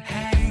pearls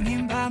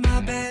hanging by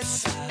my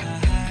bedside.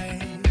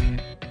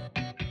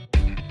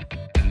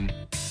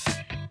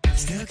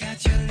 Still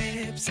got your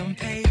lips on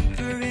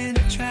paper in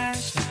a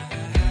trash now.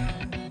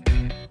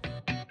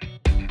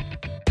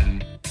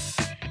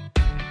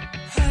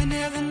 I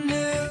never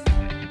knew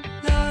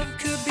love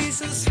could be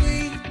so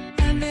sweet.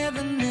 I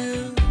never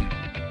knew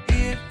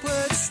it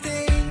would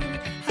sting.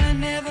 I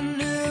never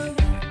knew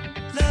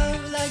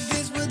love like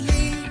this would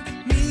leave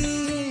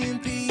me in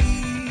pieces.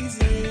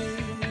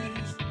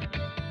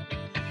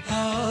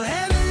 Oh,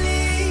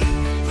 Emily,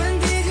 when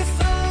did you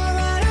fall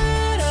right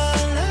out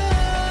of love?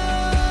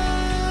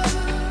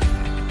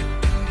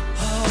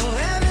 Oh,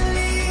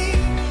 Emily,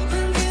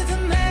 when did the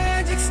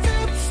magic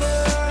stop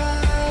for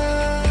us?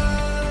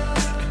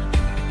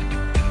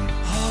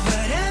 Oh,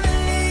 but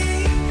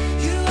Emily,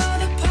 you are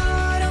the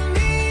part of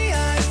me I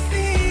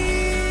feel.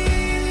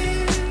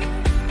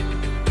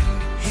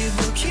 It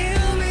will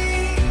kill me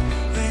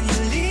when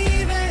you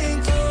leave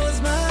and close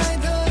my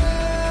door.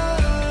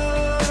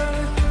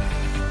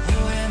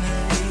 Oh,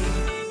 Emily.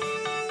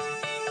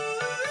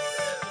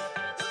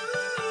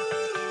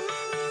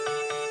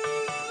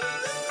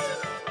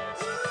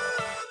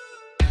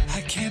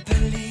 I can't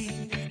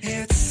believe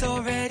it's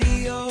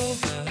already over.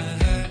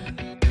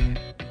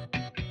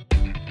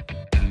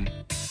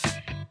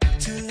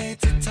 Too late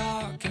to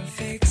talk and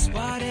fix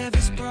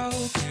whatever's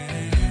broken.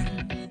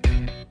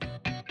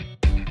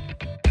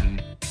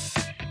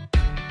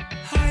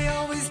 I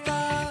always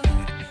thought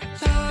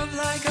love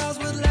like ours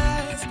would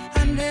last.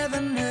 I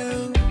never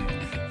knew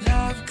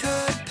love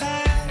could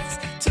pass.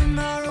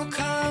 Tomorrow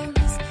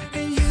comes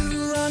and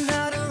you are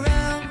not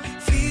around.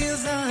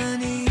 Feels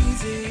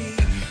uneasy.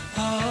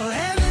 Oh,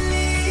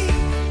 Emily,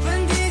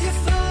 when did you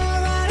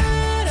fall right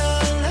out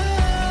of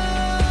love?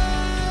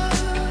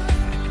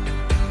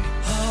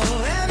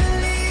 Oh,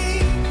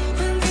 Emily,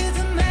 when did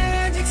the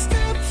magic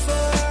stop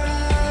for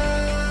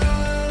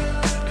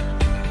us?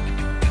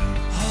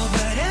 Oh,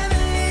 but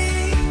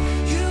Emily,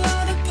 you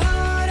are the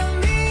part of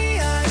me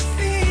I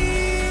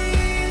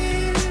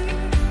feel.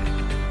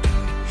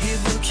 It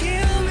will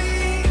kill me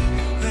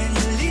when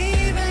you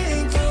leave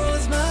and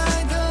close my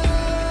door.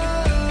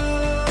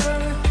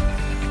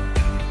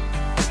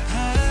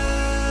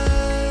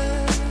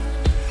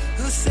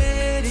 Who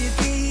said it'd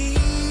be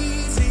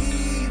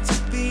easy to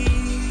be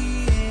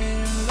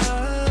in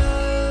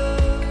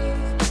love?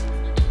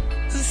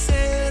 Who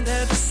said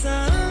that the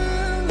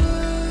sun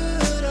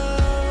would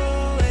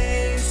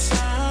always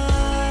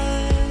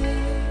shine?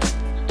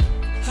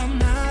 I'm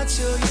not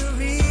sure you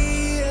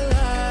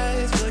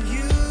realize what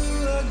you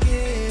are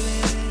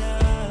giving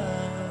up.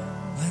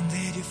 When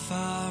did you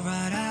fall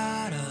right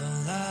out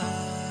of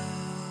love?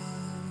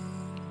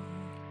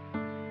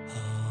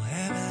 Oh,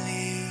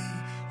 Emily,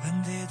 when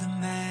did the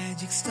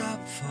magic stop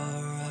for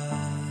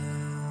us?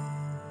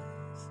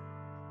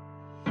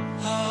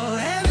 Oh,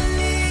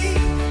 Emily,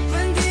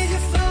 when did you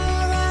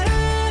fall right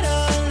out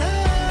of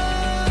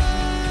love?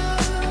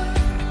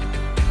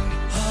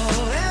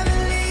 Oh,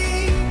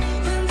 Emily,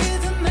 when did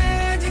the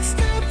magic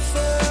stop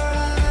for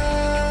us?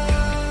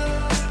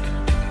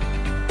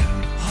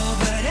 Oh,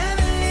 but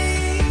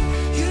Emily,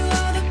 you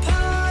are the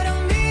part of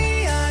me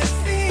I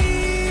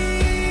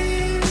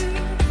feel.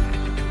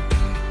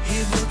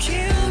 It will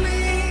kill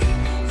me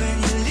when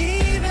you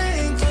leave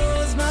and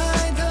close my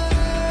door.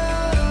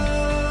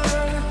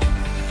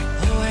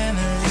 Oh,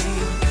 Emily.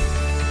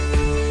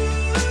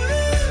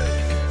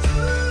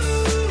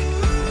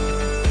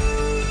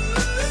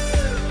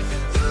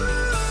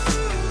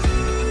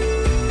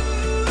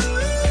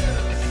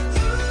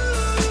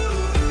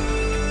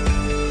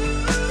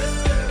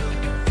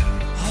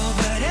 Oh,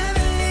 but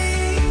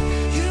Emily,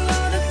 you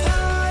are the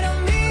part of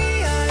me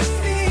I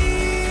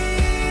feel.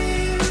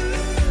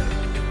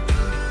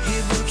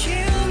 It will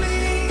kill me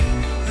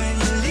when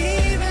you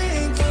leave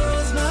and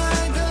close my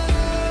door.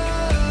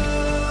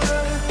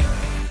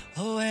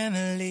 Oh,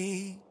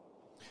 Emily.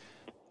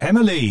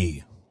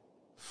 Emily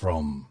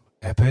from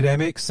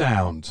Epidemic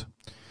Sound.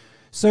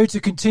 So to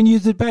continue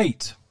the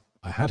debate,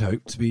 I had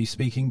hoped to be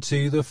speaking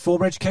to the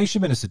former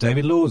Education Minister,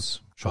 David Laws.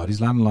 Tried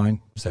his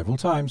landline several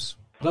times,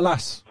 but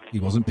alas, he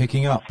wasn't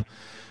picking up.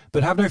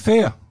 But have no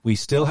fear, we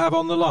still have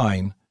on the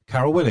line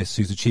Carole Willis,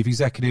 who's the Chief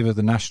Executive of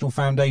the National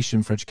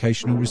Foundation for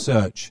Educational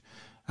Research,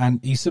 and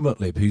Issa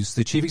Mutlib, who's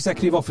the Chief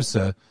Executive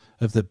Officer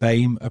of the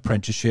BAME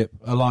Apprenticeship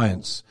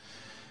Alliance.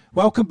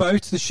 Welcome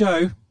both to the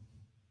show.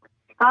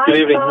 Hi,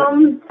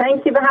 Tom.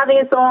 Thank you for having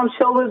us on. I'm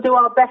sure we'll do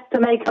our best to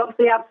make up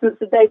for the absence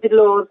of David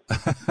Laws.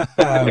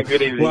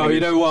 Good evening. Well, you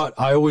know what?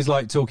 I always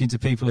like talking to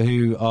people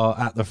who are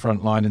at the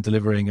front line and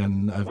delivering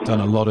and have done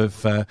a lot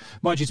of...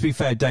 mind you, to be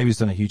fair, David's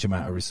done a huge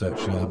amount of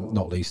research,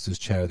 not least as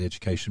chair of the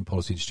Education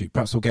Policy Institute.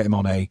 Perhaps we'll get him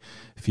on a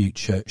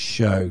future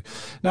show.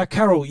 Now,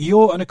 Carole,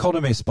 you're an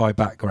economist by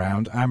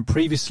background, and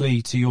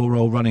previously to your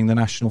role running the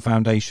National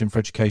Foundation for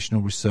Educational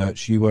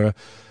Research, you were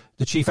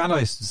the Chief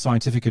Analyst and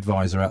Scientific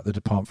Advisor at the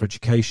Department for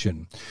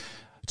Education.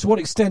 To what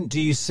extent do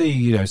you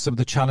see, some of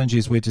the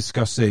challenges we're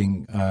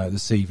discussing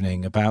this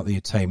evening about the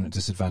attainment and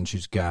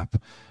disadvantage gap,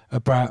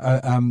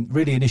 about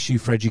really an issue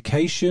for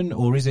education,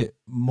 or is it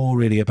more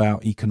really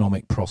about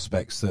economic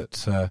prospects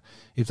that,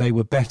 if they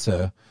were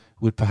better,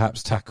 would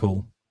perhaps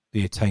tackle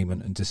the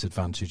attainment and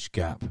disadvantage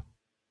gap?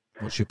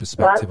 What's your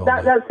perspective on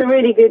that? That's a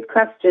really good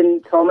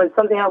question, Tom, and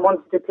something I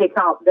wanted to pick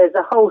up. There's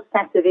a whole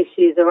set of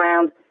issues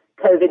around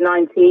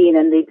Covid-19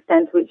 and the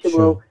extent to which it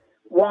will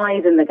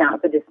widen the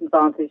gap for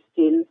disadvantaged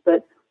students.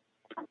 But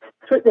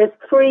there's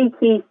three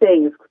key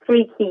things,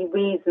 three key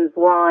reasons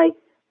why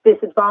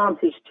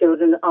disadvantaged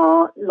children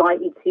are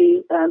likely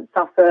to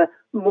suffer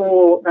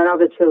more than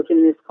other children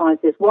in this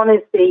crisis. One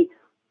is the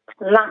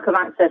lack of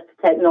access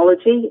to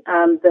technology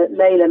that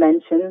Layla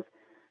mentioned.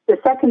 The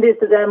second is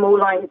that they're more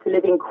likely to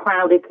live in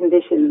crowded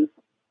conditions,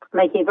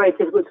 making it very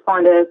difficult to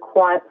find a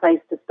quiet place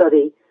to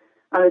study.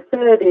 And the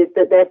third is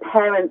that their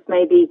parents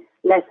may be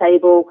less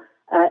able,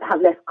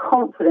 have less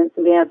confidence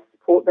in being able to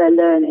support their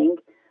learning.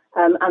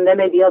 And there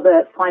may be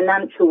other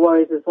financial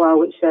worries as well,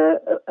 which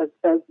are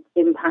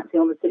impacting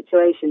on the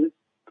situation.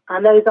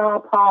 And those are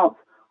part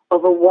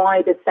of a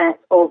wider set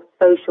of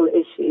social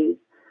issues.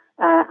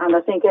 And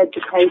I think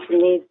education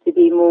needs to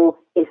be more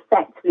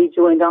effectively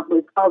joined up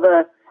with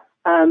other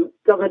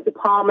government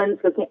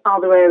departments, looking at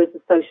other areas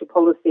of social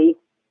policy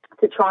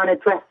to try and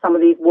address some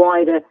of these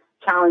wider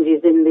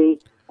challenges in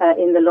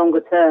the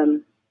longer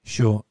term.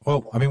 Sure.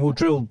 Well, we'll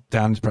drill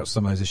down to perhaps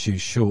some of those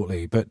issues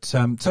shortly. But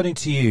turning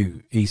to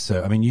you,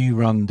 Issa, you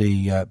run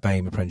the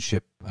BAME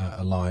Apprenticeship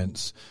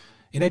Alliance.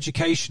 In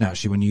education,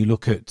 actually, when you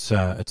look at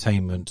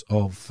attainment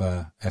of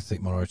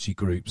ethnic minority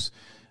groups,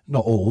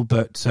 not all,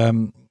 but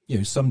some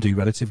do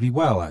relatively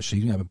well,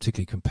 actually,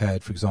 particularly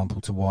compared, for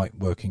example, to white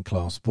working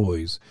class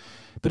boys.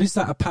 But is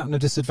that a pattern of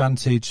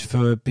disadvantage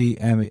for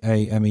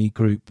BAME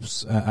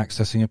groups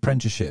accessing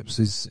apprenticeships?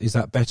 Is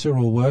that better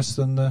or worse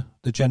than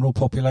the general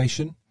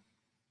population?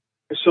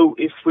 So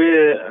if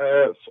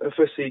we're,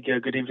 firstly,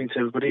 good evening to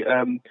everybody.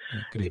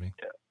 Good evening.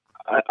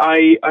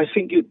 I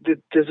think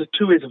there's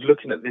two ways of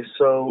looking at this.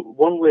 So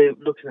one way of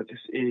looking at this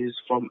is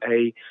from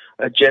a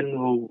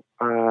general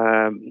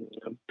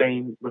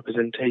BAME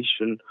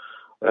representation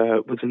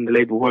within the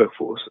labour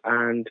workforce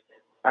and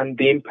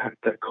the impact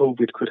that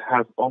COVID could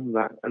have on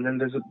that. And then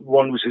there's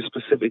one which is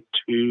specific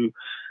to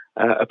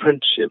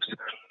apprenticeships.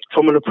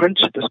 From an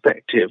apprenticeship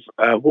perspective,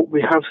 what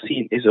we have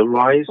seen is a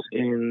rise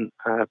in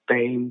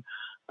BAME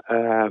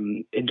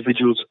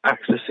individuals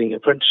accessing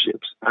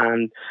apprenticeships,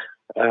 and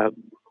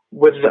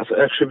whether that's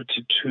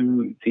attributed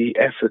to the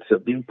efforts that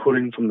have been put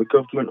in from the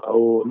government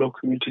or local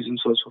communities and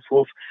so on and so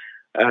forth,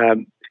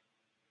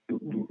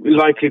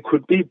 likely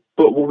could be,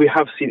 but what we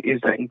have seen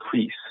is that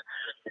increase.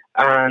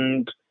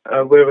 And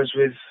whereas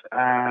with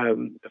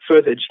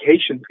further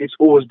education, it's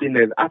always been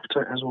there, the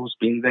appetite has always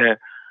been there,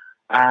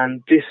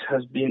 and this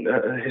has been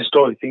a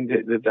historic thing,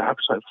 that the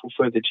appetite for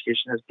further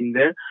education has been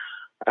there,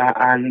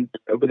 and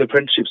with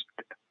apprenticeships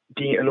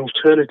being an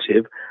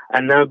alternative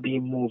and now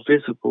being more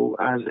visible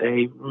as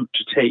a route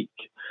to take,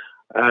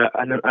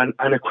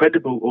 and a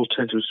credible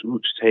alternative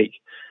route to take,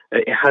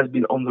 it has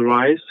been on the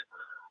rise.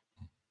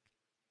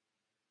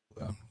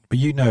 But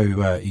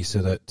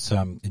Issa,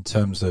 that in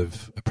terms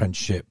of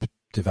apprenticeship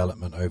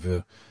development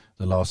over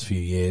the last few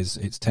years,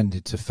 it's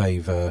tended to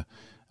favour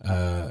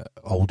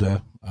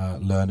older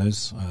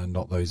learners,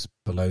 not those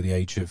below the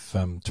age of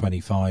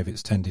 25.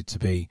 It's tended to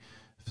be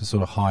for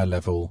sort of higher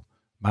level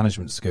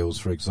management skills,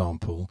 for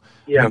example.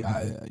 Yeah.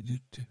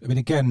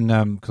 Again,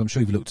 because I'm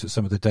sure you've looked at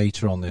some of the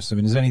data on this.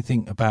 Is there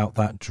anything about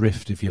that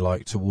drift, if you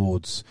like,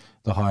 towards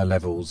the higher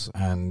levels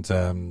and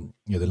the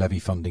levy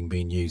funding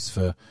being used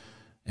for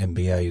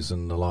MBAs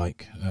and the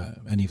like?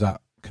 Any of that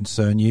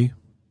concern you?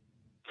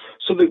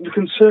 So the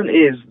concern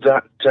is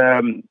that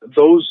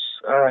those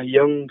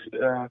young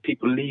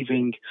people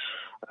leaving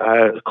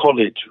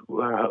college,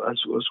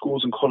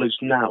 schools and college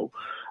now,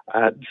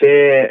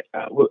 they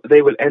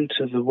will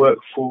enter the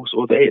workforce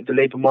or the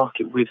labour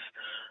market with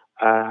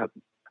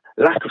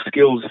lack of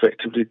skills,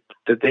 effectively,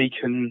 that they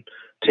can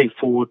take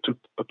forward to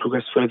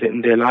progress further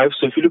in their lives.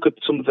 So if you look at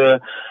some of the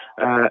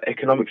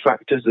economic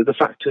factors, the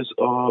factors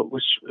are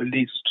which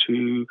leads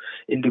to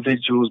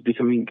individuals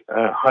becoming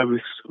high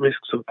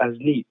risks of as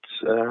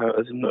NEETs,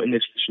 as in not in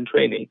education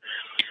training.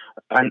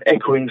 And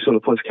echoing some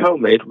of the points Carole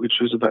made, which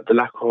was about the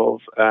lack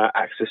of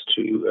access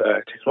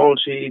to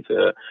technology,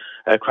 the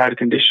crowded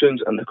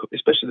conditions, and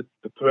especially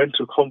the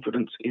parental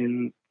confidence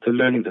in the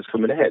learning that's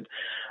coming ahead.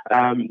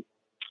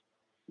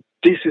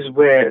 This is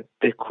where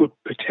there could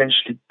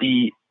potentially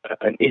be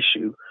an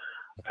issue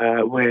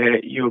where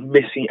you're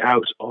missing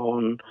out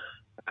on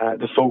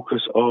the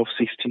focus of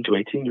 16 to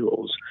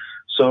 18-year-olds.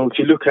 So if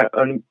you look at,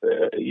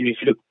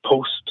 if you look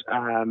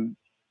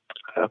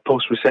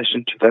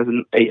post-recession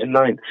 2008 and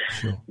 9,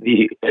 Sure.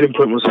 the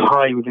unemployment was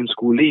high within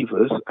school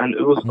leavers, and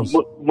it was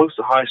most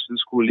the highest in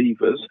school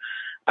leavers,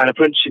 and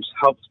apprenticeships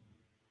helped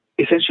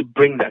essentially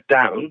bring that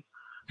down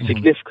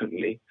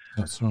significantly.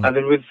 That's right. And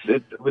then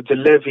with the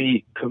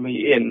levy coming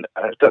in,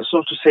 that's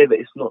not to say that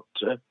it's not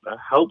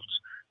helped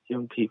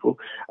young people.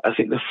 I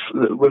think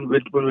when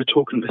we're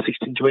talking about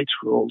 16 to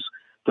 18-year-olds,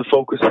 the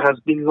focus has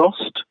been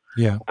lost.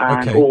 Yeah.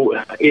 And, Okay.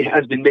 or it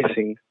has been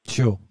missing.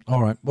 Sure.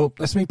 All right. Well,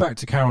 let's move back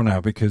to Carole now,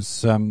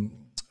 because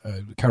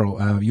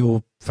Carole,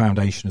 your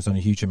foundation has done a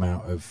huge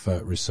amount of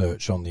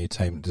research on the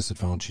attainment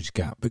disadvantage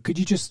gap. But could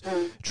you just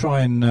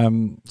try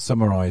and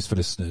summarise for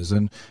listeners?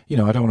 And I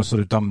don't want to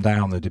sort of dumb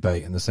down the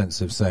debate in the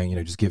sense of saying,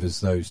 just give us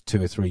those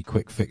 2 or 3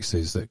 quick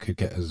fixes that could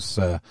get us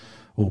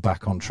all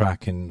back on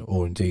track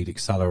or indeed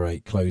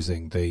accelerate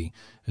closing the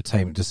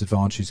attainment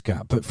disadvantage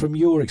gap. But from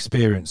your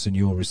experience and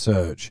your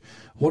research,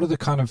 what are the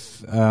kind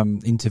of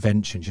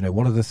interventions,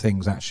 what are the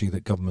things actually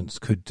that governments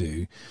could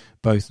do,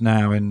 both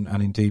now and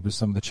indeed with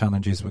some of the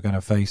challenges we're going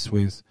to face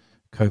with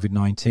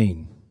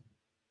COVID-19?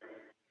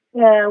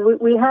 Yeah,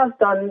 we have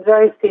done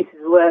various pieces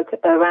of work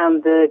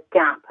around the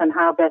gap and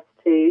how best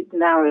to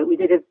narrow it. We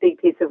did a big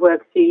piece of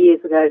work a few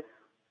years ago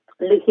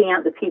looking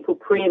at the pupil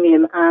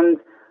premium and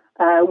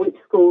which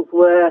schools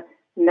were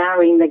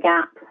narrowing the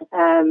gap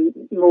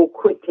more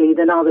quickly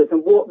than others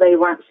and what they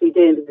were actually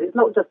doing. Because it's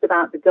not just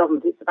about the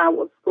government, it's about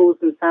what schools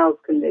themselves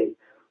can do.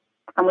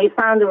 And we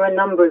found there were a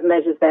number of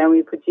measures there, and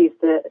we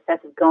produced a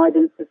set of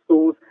guidance for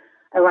schools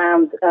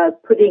around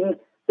putting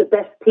the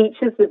best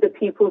teachers with the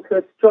pupils who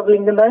are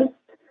struggling the most,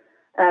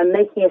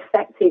 making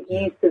effective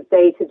use of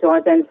data to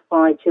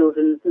identify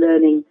children's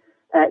learning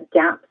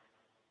gaps,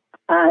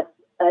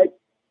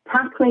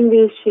 tackling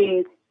the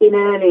issue in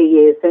earlier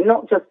years, so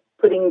not just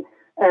putting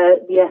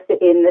the effort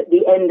in at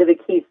the end of a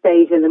key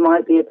stage and there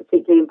might be a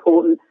particularly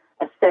important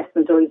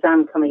assessment or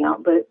exam coming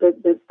up, but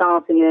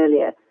starting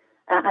earlier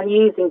and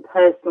using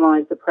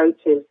personalised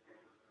approaches.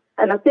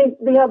 And I think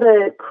the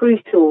other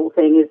crucial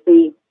thing is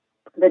the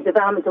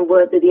development and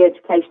work that the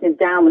Education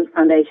Endowment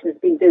Foundation has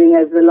been doing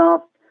over the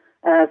last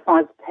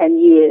 5 to 10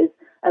 years,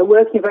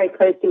 working very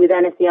closely with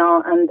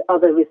NSER and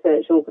other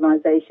research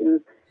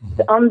organisations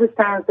to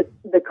understand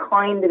the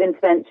kind of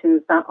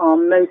interventions that are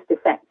most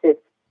effective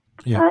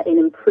in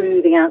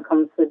improving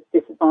outcomes for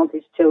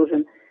disadvantaged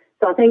children.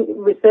 So I think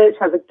research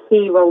has a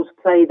key role to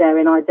play there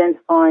in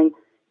identifying,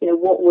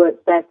 what works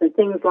best, and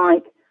things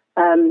like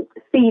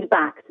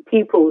feedback to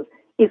pupils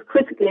is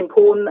critically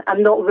important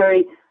and not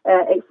very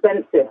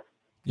expensive.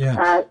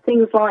 Yeah.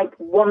 Things like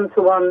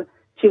one-to-one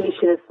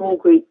tuition and small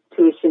group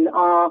tuition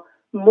are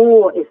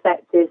more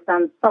effective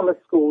than summer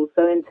schools.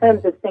 So in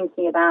terms of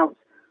thinking about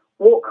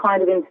what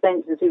kind of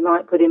interventions we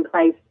might put in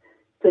place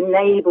to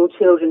enable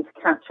children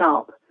to catch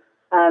up,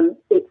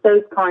 it's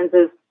those kinds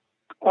of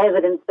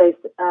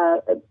evidence-based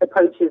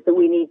approaches that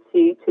we need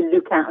to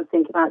look at and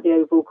think about the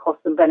overall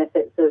costs and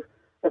benefits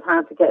of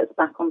how to get us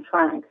back on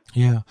track.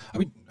 Yeah. I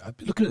mean,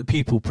 looking at the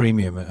pupil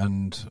premium,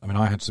 and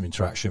I had some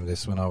interaction with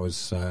this when I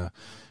was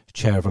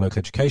chair of a local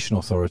education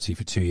authority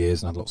for 2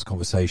 years and had lots of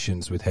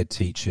conversations with head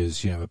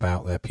teachers,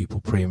 about their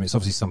pupil premium. It's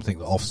obviously something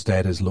that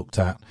Ofsted has looked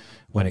at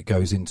when it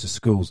goes into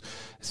schools.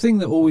 The thing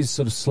that always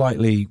sort of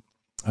slightly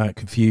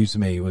confused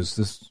me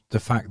was the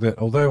fact that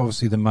although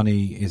obviously the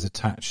money is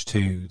attached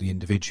to the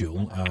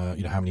individual,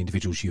 how many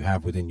individuals you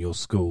have within your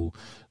school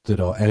that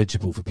are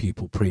eligible for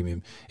pupil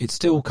premium, it's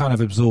still kind of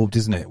absorbed,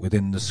 isn't it,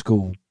 within the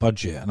school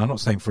budget? And I'm not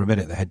saying for a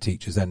minute the head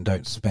teachers then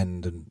don't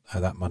spend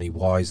that money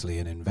wisely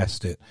and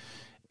invest it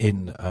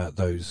in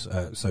those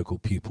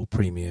so-called pupil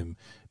premium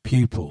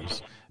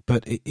pupils,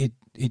 but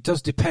it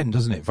does depend,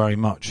 doesn't it, very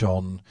much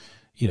on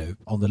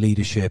on the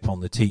leadership, on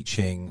the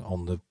teaching,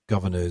 on the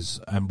governors,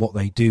 and what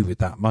they do with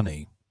that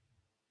money.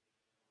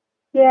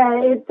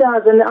 Yeah, it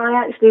does. And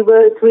I actually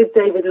worked with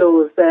David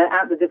Laws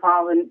at the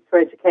Department for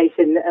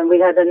Education, and we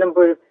had a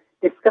number of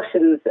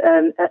discussions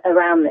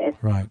around this.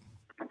 Right.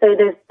 So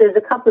there's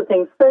a couple of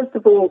things. First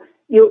of all,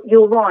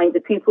 you're right, the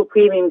pupil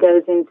premium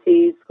goes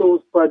into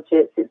schools'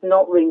 budgets. It's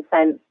not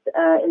ring-fenced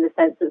in the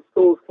sense that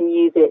schools can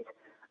use it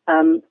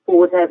for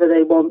whatever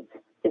they want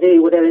to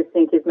do, whatever they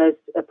think is most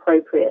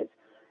appropriate.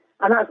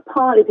 And that's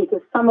partly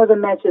because some of the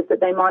measures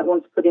that they might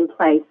want to put in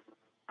place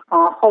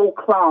are whole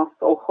class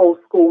or whole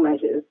school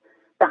measures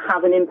that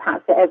have an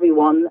impact for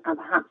everyone and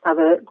perhaps have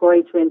a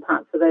greater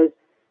impact for those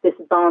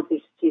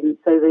disadvantaged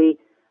students. So the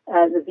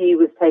the view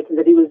was taken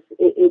that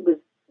it was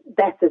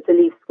better to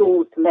leave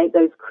schools to make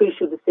those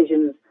crucial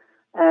decisions.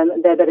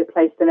 They're better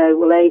placed to know,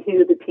 well,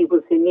 who are the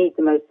pupils who need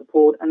the most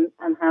support and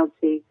how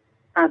to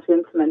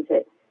implement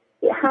it.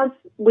 It has,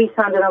 we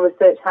found in our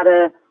research, had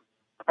a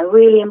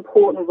really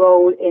important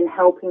role in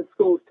helping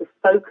schools to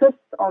focus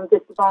on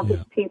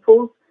disadvantaged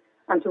pupils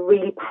and to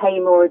really pay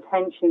more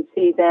attention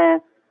to their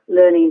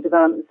learning and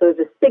development. So as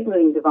a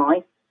signalling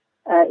device,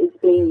 it's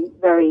been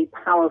very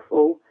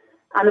powerful.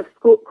 And of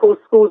course,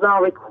 schools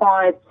are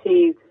required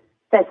to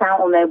set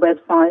out on their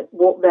website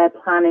what their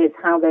plan is,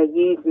 how they're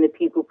using the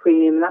pupil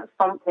premium. And that's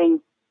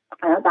something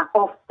that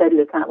Ofsted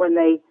look at when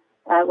they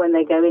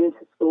go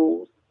into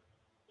schools.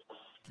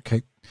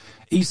 Okay.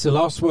 Issa,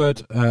 last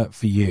word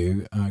for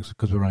you,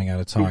 because we're running out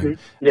of time.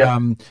 Mm-hmm. Yeah.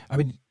 I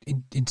mean,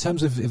 in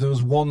terms of, if there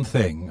was one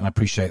thing, and I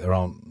appreciate there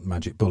aren't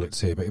magic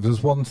bullets here, but if there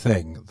was one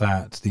thing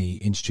that the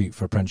Institute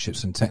for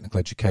Apprenticeships and Technical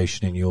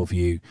Education, in your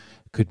view,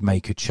 could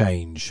make a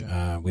change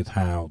with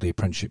how the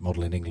apprenticeship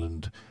model in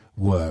England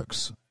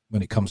works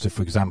when it comes to,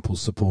 for example,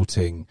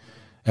 supporting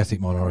ethnic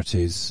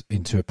minorities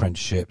into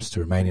apprenticeships, to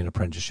remain in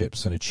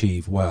apprenticeships and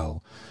achieve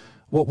well,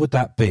 what would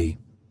that be?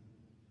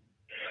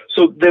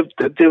 So there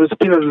has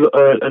been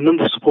a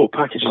number of support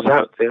packages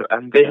out there,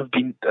 and they have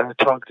been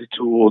targeted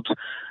towards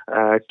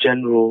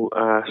general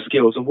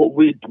skills. And what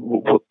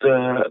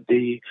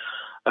the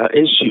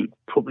institute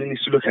probably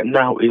needs to look at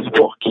now is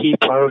what key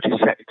priority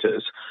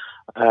sectors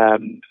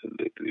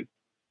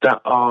that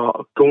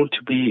are going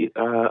to be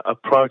a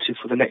priority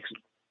for the next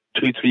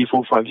 2, 3,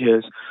 4, 5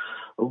 years,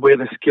 where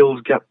the skills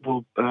gap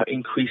will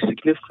increase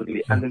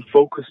significantly, and then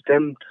focus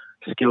them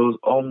skills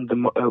on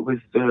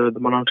with the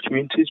minority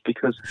communities,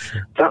 because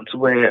that's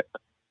where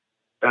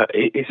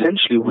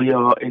essentially we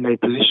are in a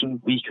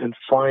position we can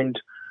find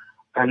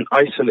and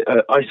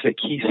isolate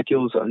key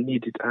skills that are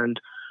needed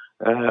and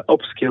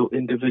upskill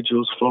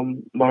individuals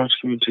from minority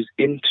communities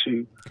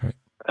into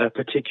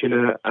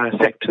particular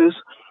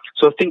sectors.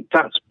 So I think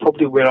that's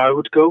probably where I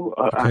would go.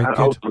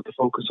 I would put the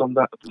focus on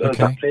that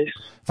place.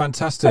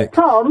 Fantastic.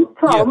 Tom,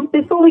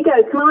 before we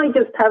go, can I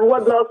just have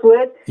one last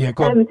word? Yeah,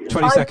 go on.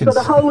 20 seconds.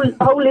 I've got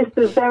a whole list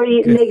of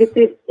very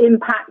negative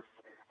impacts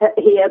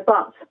here,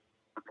 but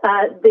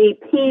the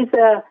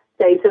PISA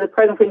data, the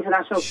Programme for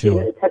International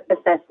Student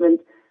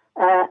Assessment,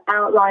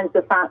 outlines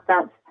the fact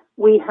that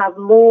we have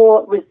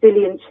more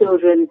resilient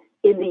children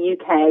in the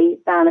UK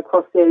than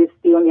across the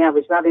OECD on the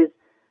average. That is,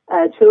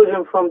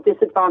 children from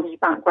disadvantaged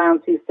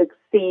backgrounds who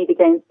succeed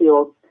against the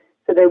odds.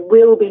 So there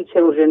will be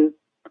children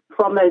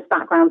from those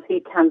backgrounds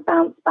who can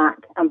bounce back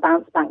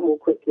more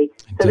quickly.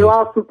 Indeed. So there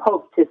are some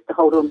positives to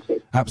hold on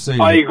to.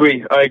 Absolutely. I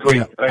agree.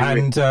 Yeah.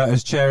 And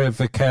as chair of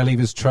the Care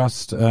Leavers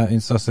Trust in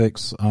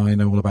Sussex, I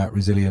know all about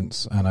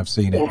resilience, and I've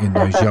seen it in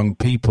those young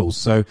people.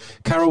 So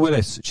Carole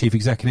Willis, Chief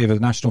Executive of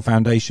the National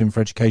Foundation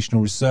for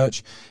Educational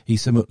Research,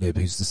 Issa Mutlib,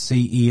 who's the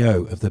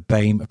CEO of the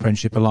BAME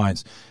Apprenticeship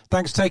Alliance.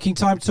 Thanks for taking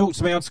time to talk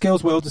to me on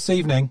Skills World this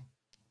evening.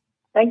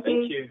 Thank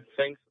you. Thank you.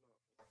 Thanks.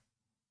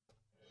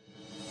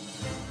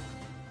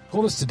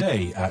 Call us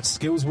today at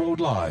Skills World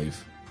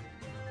Live.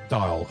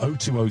 Dial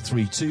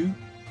 02032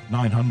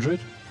 900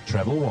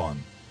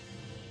 111.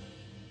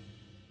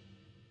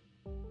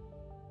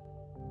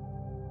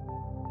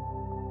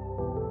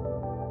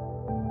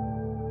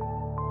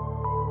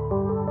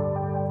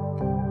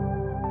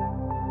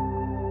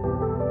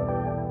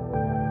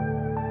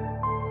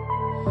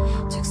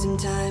 Took some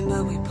time,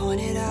 but we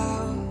pointed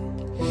out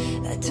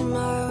that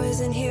tomorrow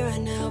isn't here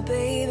right now,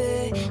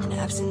 baby. An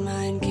absent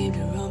mind came to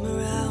roam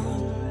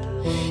around.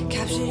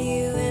 Captured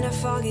you in a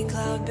foggy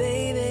cloud,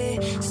 baby.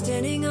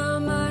 Standing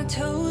on my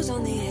toes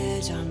on the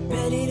edge, I'm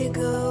ready to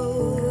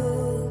go.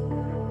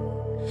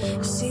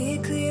 See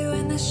it clear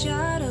when the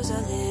shadows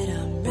are lit,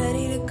 I'm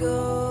ready to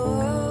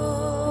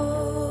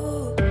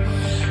go.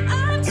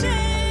 I'm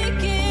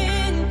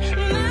taking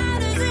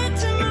matters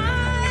into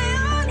my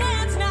own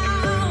hands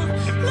now.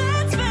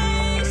 Let's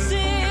face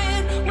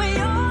it,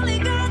 we only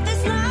got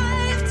this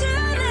life to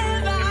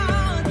live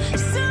out.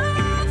 So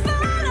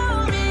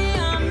follow me,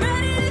 I'm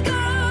ready to go.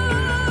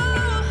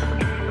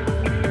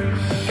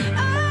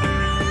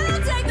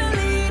 I'll take the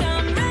lead,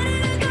 I'm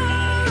ready to go.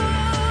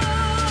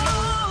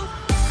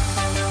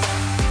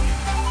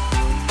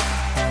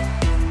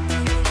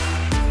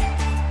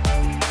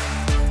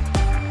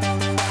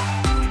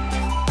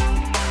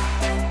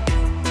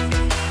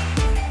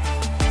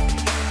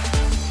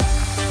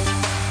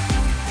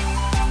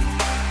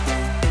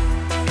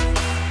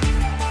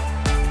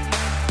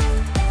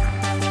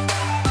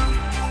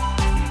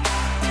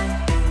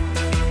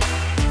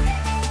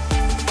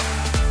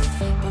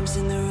 Bumps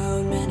in the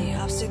road, many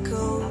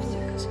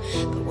obstacles.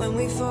 But when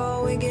we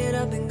fall, we get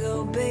up and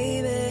go,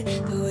 baby.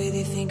 The way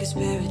they think is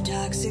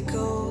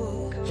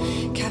paradoxical.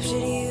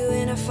 Captured you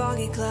in a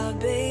foggy cloud,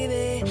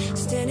 baby.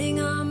 Standing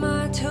on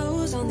my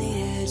toes on the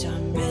edge,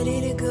 I'm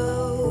ready to go.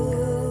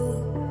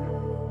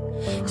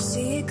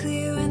 See it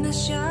clear when the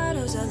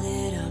shadows are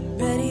lit, I'm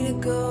ready to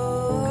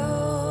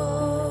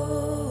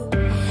go.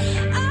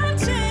 I'm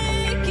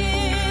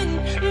taking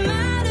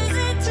matters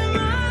into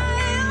my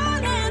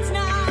own hands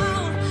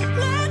now.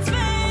 Let's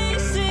face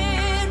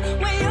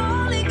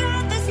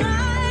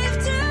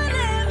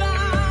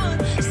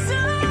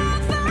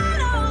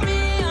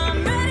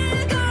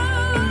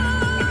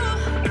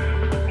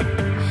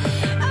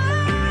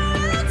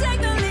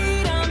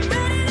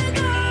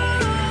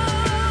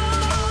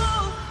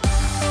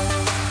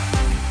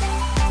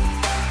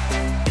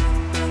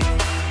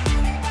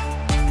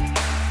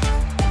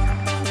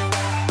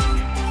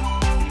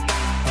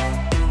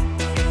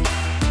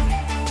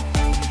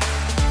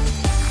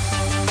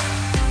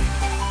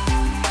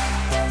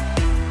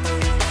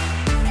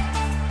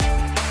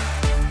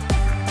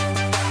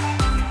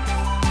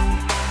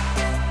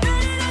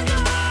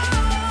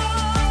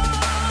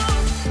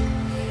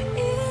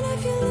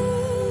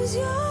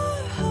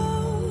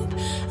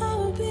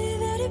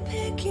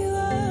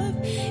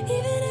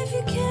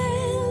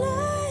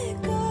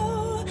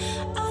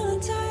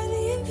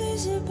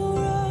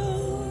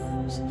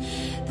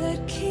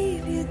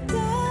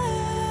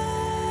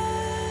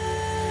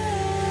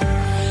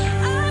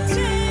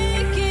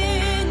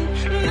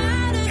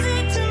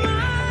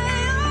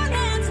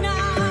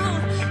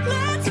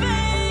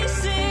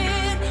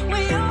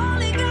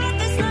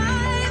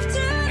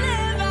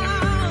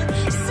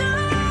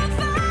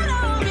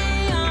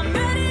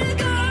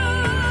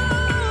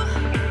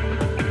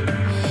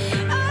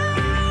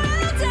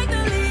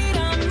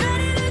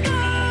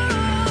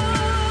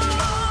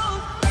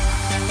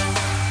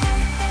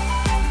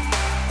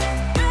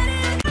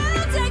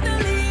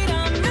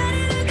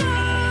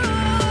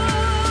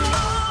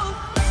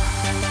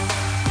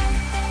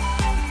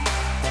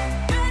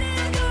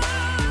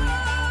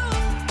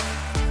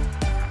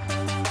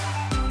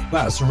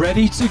That's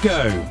Ready to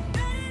Go.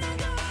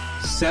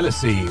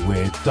 Celicy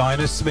with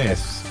Dinah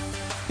Smith. I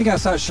think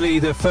that's actually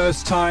the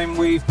first time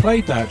we've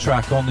played that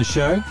track on the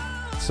show,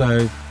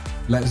 so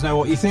let us know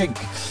what you think.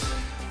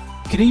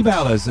 You can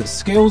email us at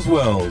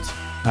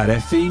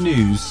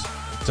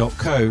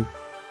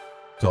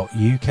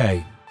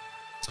skillsworld@fenews.co.uk.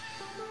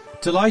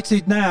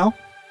 Delighted now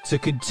to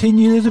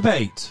continue the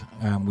debate,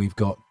 and we've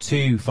got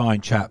two fine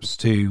chaps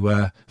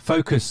to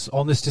focus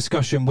on this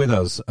discussion with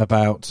us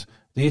about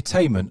the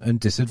attainment and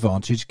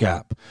disadvantage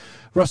gap.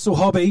 Russell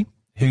Hobby,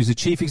 who's the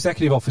Chief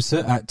Executive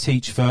Officer at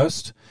Teach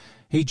First,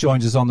 he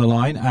joins us on the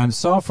line, and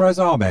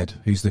Sarfraz Ahmed,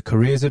 who's the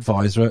Careers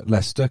Advisor at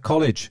Leicester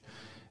College.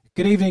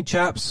 Good evening,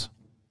 chaps.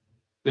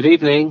 Good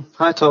evening.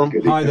 Hi, Tom.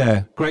 Hi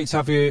there. Great to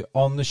have you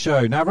on the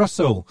show. Now,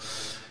 Russell,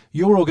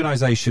 your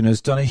organisation has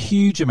done a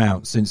huge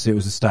amount since it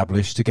was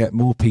established to get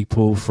more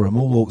people from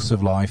all walks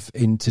of life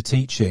into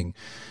teaching.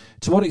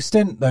 To what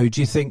extent, though, do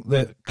you think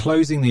that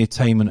closing the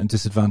attainment and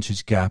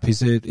disadvantage gap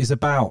is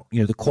about,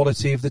 the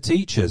quality of the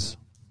teachers?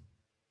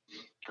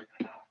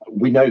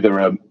 We know there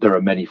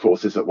are many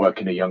forces at work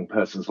in a young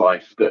person's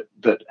life that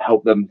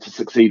help them to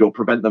succeed or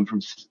prevent them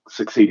from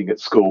succeeding at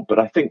school. But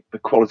I think the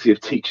quality of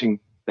teaching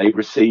they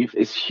receive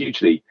is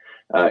hugely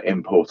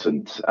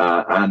important,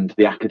 and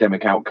the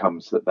academic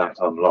outcomes that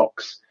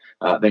unlocks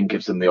then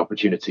gives them the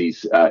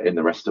opportunities in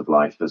the rest of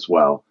life as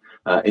well.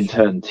 In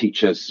turn,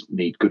 teachers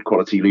need good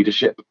quality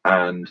leadership,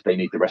 and they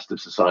need the rest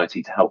of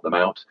society to help them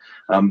out.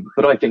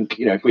 But I think,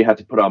 if we had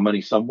to put our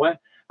money somewhere,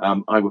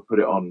 I would put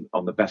it on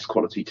the best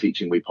quality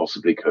teaching we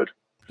possibly could.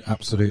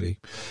 Absolutely.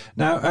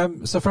 Now,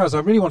 Sarfraz, I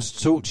really wanted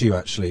to talk to you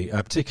actually,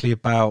 particularly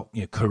about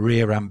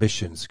career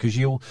ambitions, because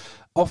you'll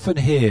often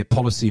hear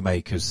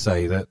policymakers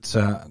say that,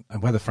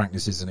 and whether frankly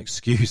this is an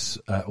excuse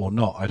or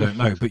not, I don't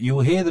know, but you'll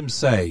hear them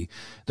say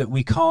that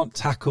we can't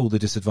tackle the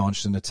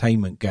disadvantage and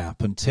attainment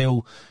gap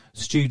until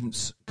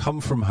students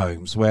come from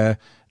homes where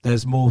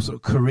there's more sort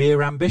of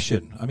career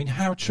ambition. I mean,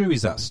 how true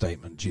is that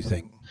statement, do you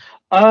think?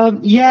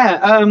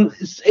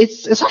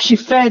 It's actually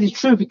fairly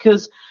true,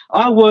 because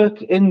I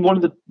work in one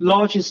of the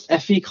largest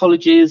FE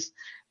colleges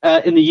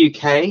in the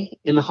UK,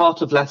 in the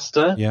heart of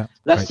Leicester. Yeah,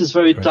 Leicester's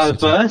very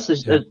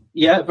diverse.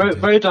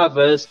 Very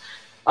diverse.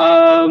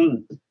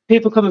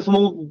 People coming from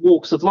all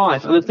walks of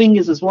life. And the thing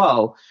is as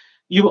well,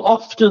 you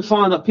often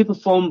find that people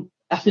from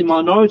ethnic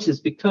minorities,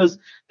 because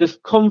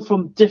they've come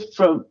from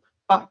different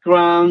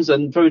backgrounds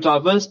and very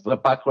diverse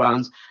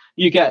backgrounds,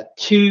 you get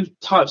two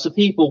types of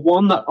people.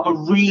 One that are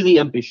really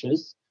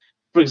ambitious.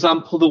 For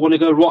example, they want to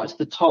go right to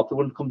the top. They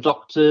want to become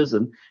doctors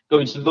and go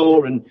into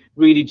law and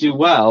really do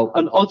well.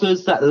 And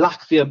others that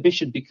lack the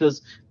ambition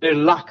because they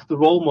lack the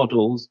role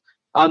models.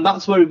 And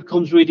that's where it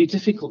becomes really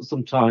difficult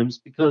sometimes,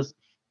 because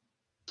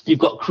you've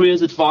got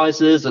careers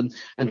advisors and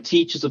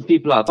teachers and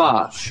people like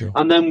that. Sure.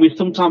 And then we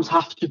sometimes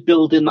have to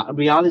build in that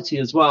reality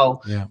as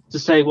well, to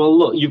say, well,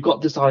 look, you've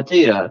got this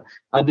idea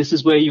and this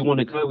is where you want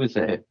to go with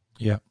it.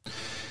 Yeah.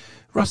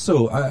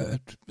 Russell,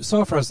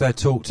 Sarfraz there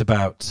talked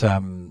about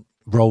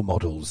role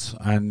models,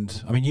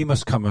 and I mean, you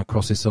must come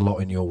across this a lot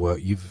in your work.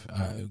 You've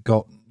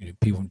got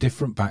people from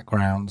different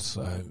backgrounds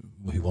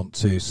who want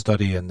to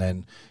study and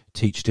then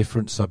teach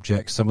different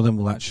subjects. Some of them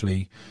will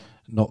actually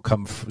not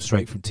come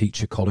straight from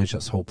teacher college.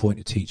 That's the whole point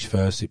of Teach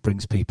First. It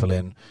brings people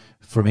in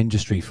from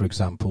industry, for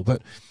example.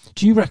 But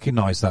do you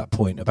recognise that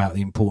point about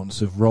the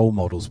importance of role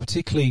models,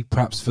 particularly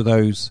perhaps for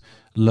those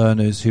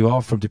learners who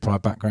are from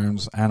deprived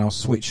backgrounds and are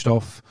switched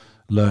off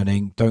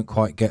learning, don't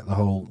quite get the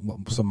whole,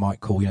 what some might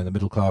call, the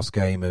middle class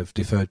game of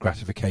deferred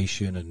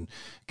gratification and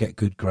get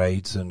good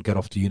grades and get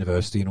off to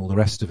university and all the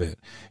rest of it?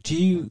 Do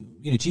you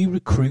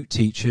recruit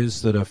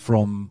teachers that are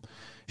from,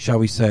 shall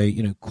we say,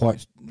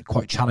 quite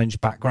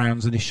challenged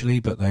backgrounds initially,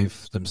 but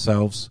they've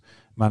themselves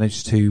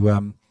managed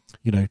to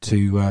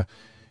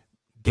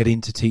get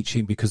into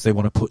teaching because they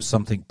want to put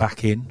something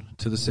back in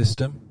to the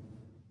system?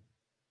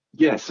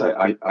 Yes,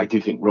 I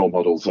do think role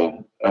models are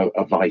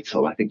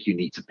vital. I think you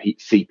need to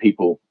see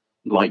people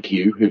like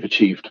you who've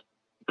achieved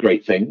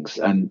great things,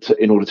 and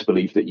in order to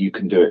believe that you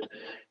can do it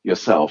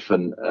yourself.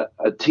 And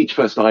at Teach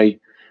First, I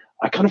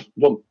kind of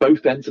want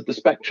both ends of the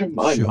spectrum.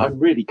 I'm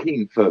really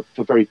keen for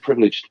very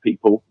privileged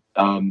people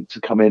to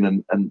come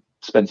in and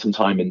spend some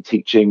time in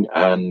teaching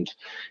and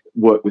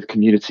work with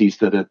communities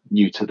that are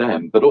new to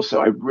them. But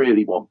also, I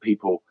really want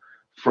people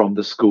from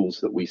the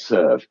schools that we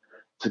serve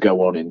to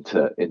go on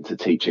into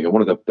teaching. And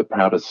one of the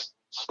proudest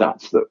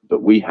stats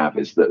that we have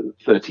is that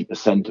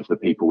 30% of the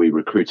people we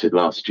recruited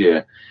last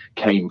year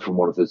came from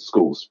one of the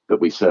schools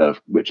that we serve,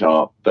 which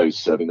are those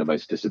serving the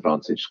most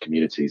disadvantaged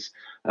communities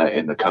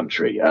in the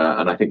country.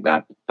 And I think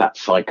that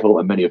cycle,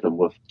 and many of them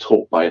were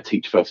taught by a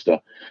Teach Firster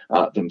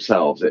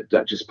themselves,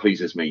 that just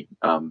pleases me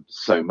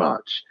so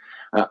much.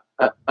 And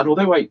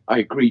although I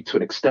agree to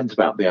an extent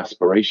about the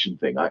aspiration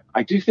thing,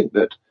 I do think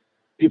that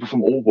people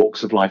from all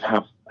walks of life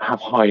have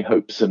high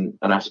hopes and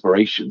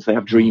aspirations. They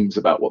have dreams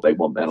about what they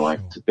want their life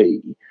to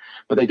be,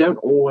 but they don't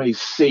always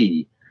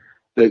see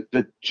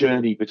the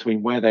journey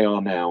between where they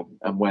are now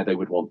and where they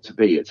would want to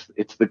be.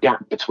 It's the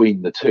gap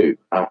between the two.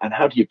 And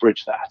how do you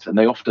bridge that? And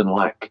they often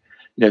lack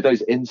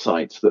those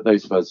insights that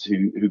those of us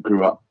who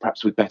grew up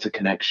perhaps with better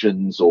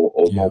connections or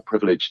more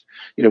privileged,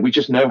 we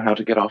just know how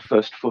to get our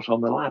first foot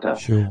on the ladder.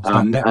 Sure.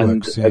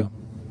 Networks,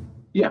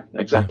 yeah,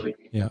 exactly.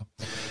 Yeah.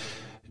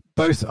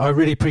 Both, I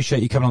really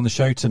appreciate you coming on the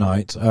show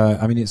tonight.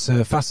 It's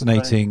a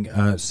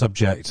fascinating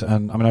subject,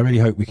 and I really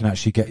hope we can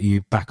actually get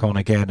you back on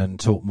again and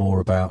talk more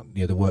about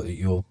the work that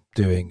you're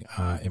doing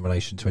in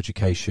relation to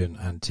education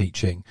and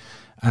teaching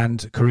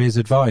and careers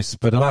advice.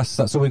 But alas,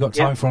 that's all we've got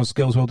time for on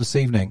Skills World this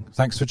evening.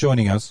 Thanks for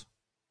joining us.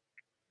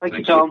 Thank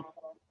you, Tom.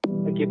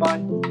 Thank you.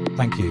 Bye.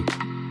 Thank you.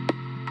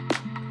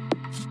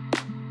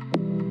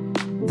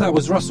 That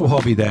was Russell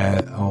Hobby there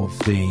of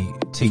the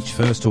Teach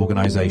First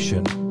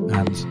organisation,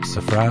 and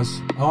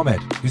Sarfraz Ahmed,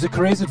 who's a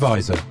careers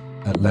advisor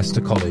at Leicester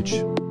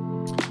College.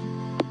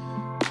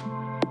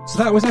 So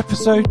that was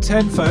episode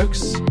 10,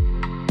 folks.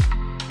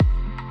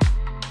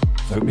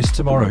 Don't miss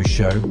tomorrow's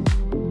show,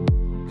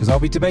 because I'll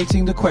be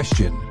debating the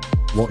question,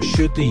 what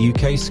should the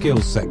UK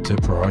skills sector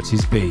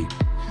priorities be?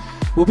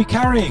 We'll be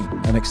carrying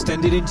an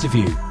extended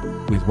interview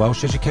with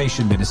Welsh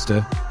Education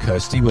Minister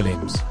Kirsty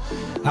Williams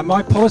and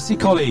my policy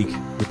colleague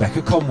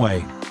Rebecca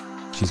Conway.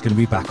 She's going to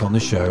be back on the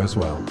show as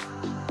well.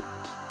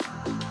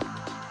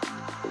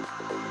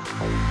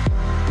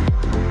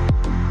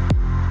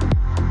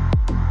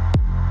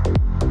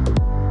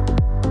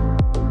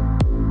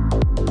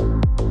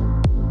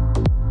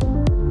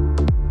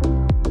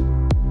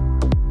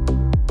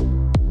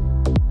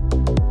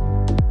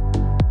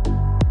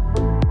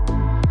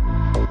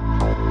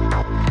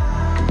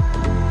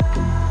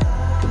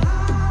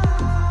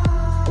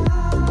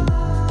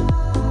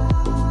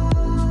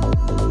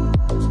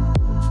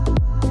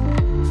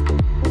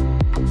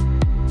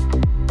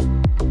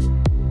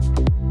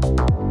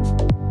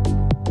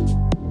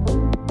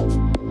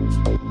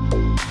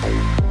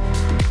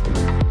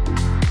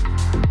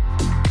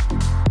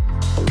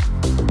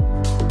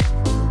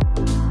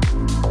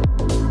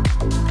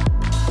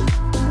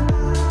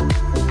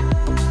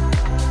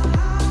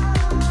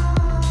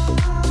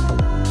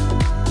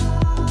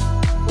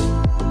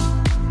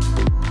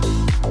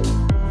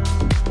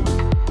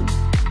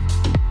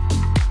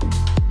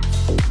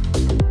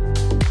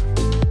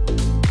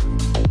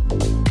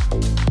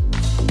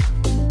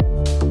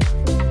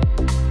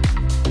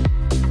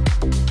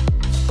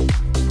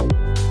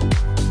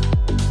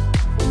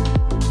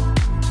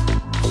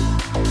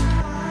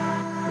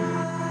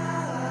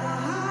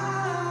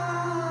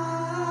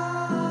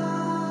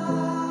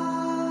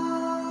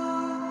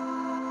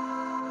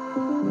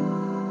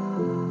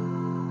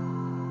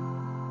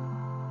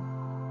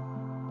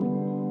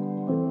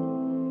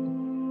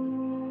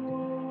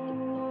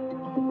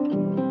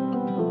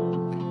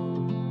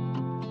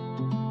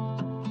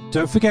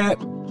 Don't forget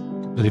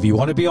that if you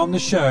want to be on the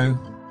show,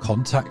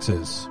 contact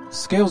us,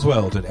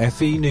 skillsworld at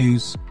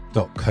fenews.co.uk.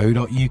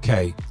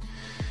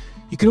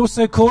 You can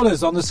also call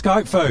us on the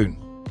Skype phone,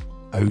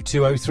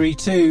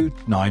 02032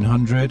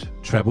 900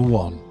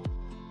 111.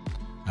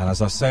 And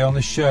as I say on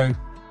the show,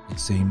 it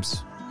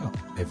seems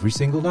every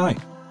single night,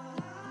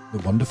 the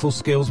wonderful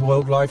Skills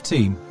World Live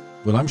team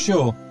will, I'm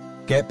sure,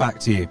 get back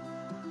to you.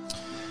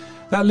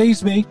 That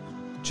leaves me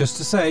just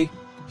to say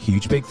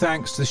huge big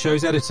thanks to the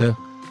show's editor,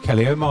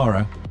 Kelly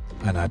O'Mara,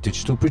 and our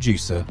digital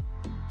producer,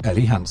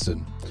 Ellie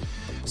Hansen.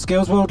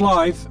 Skills World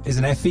Live is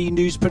an FE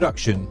News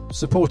production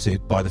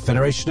supported by the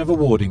Federation of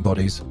Awarding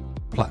Bodies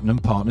Platinum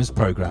Partners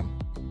Programme.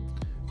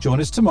 Join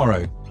us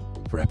tomorrow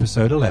for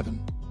episode 11.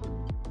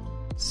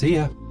 See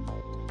ya.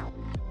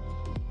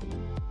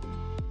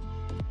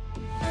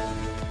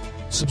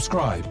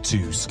 Subscribe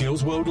to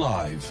Skills World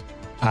Live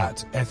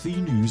at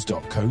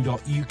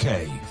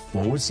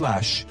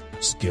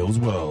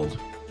fenews.co.uk/skillsworld.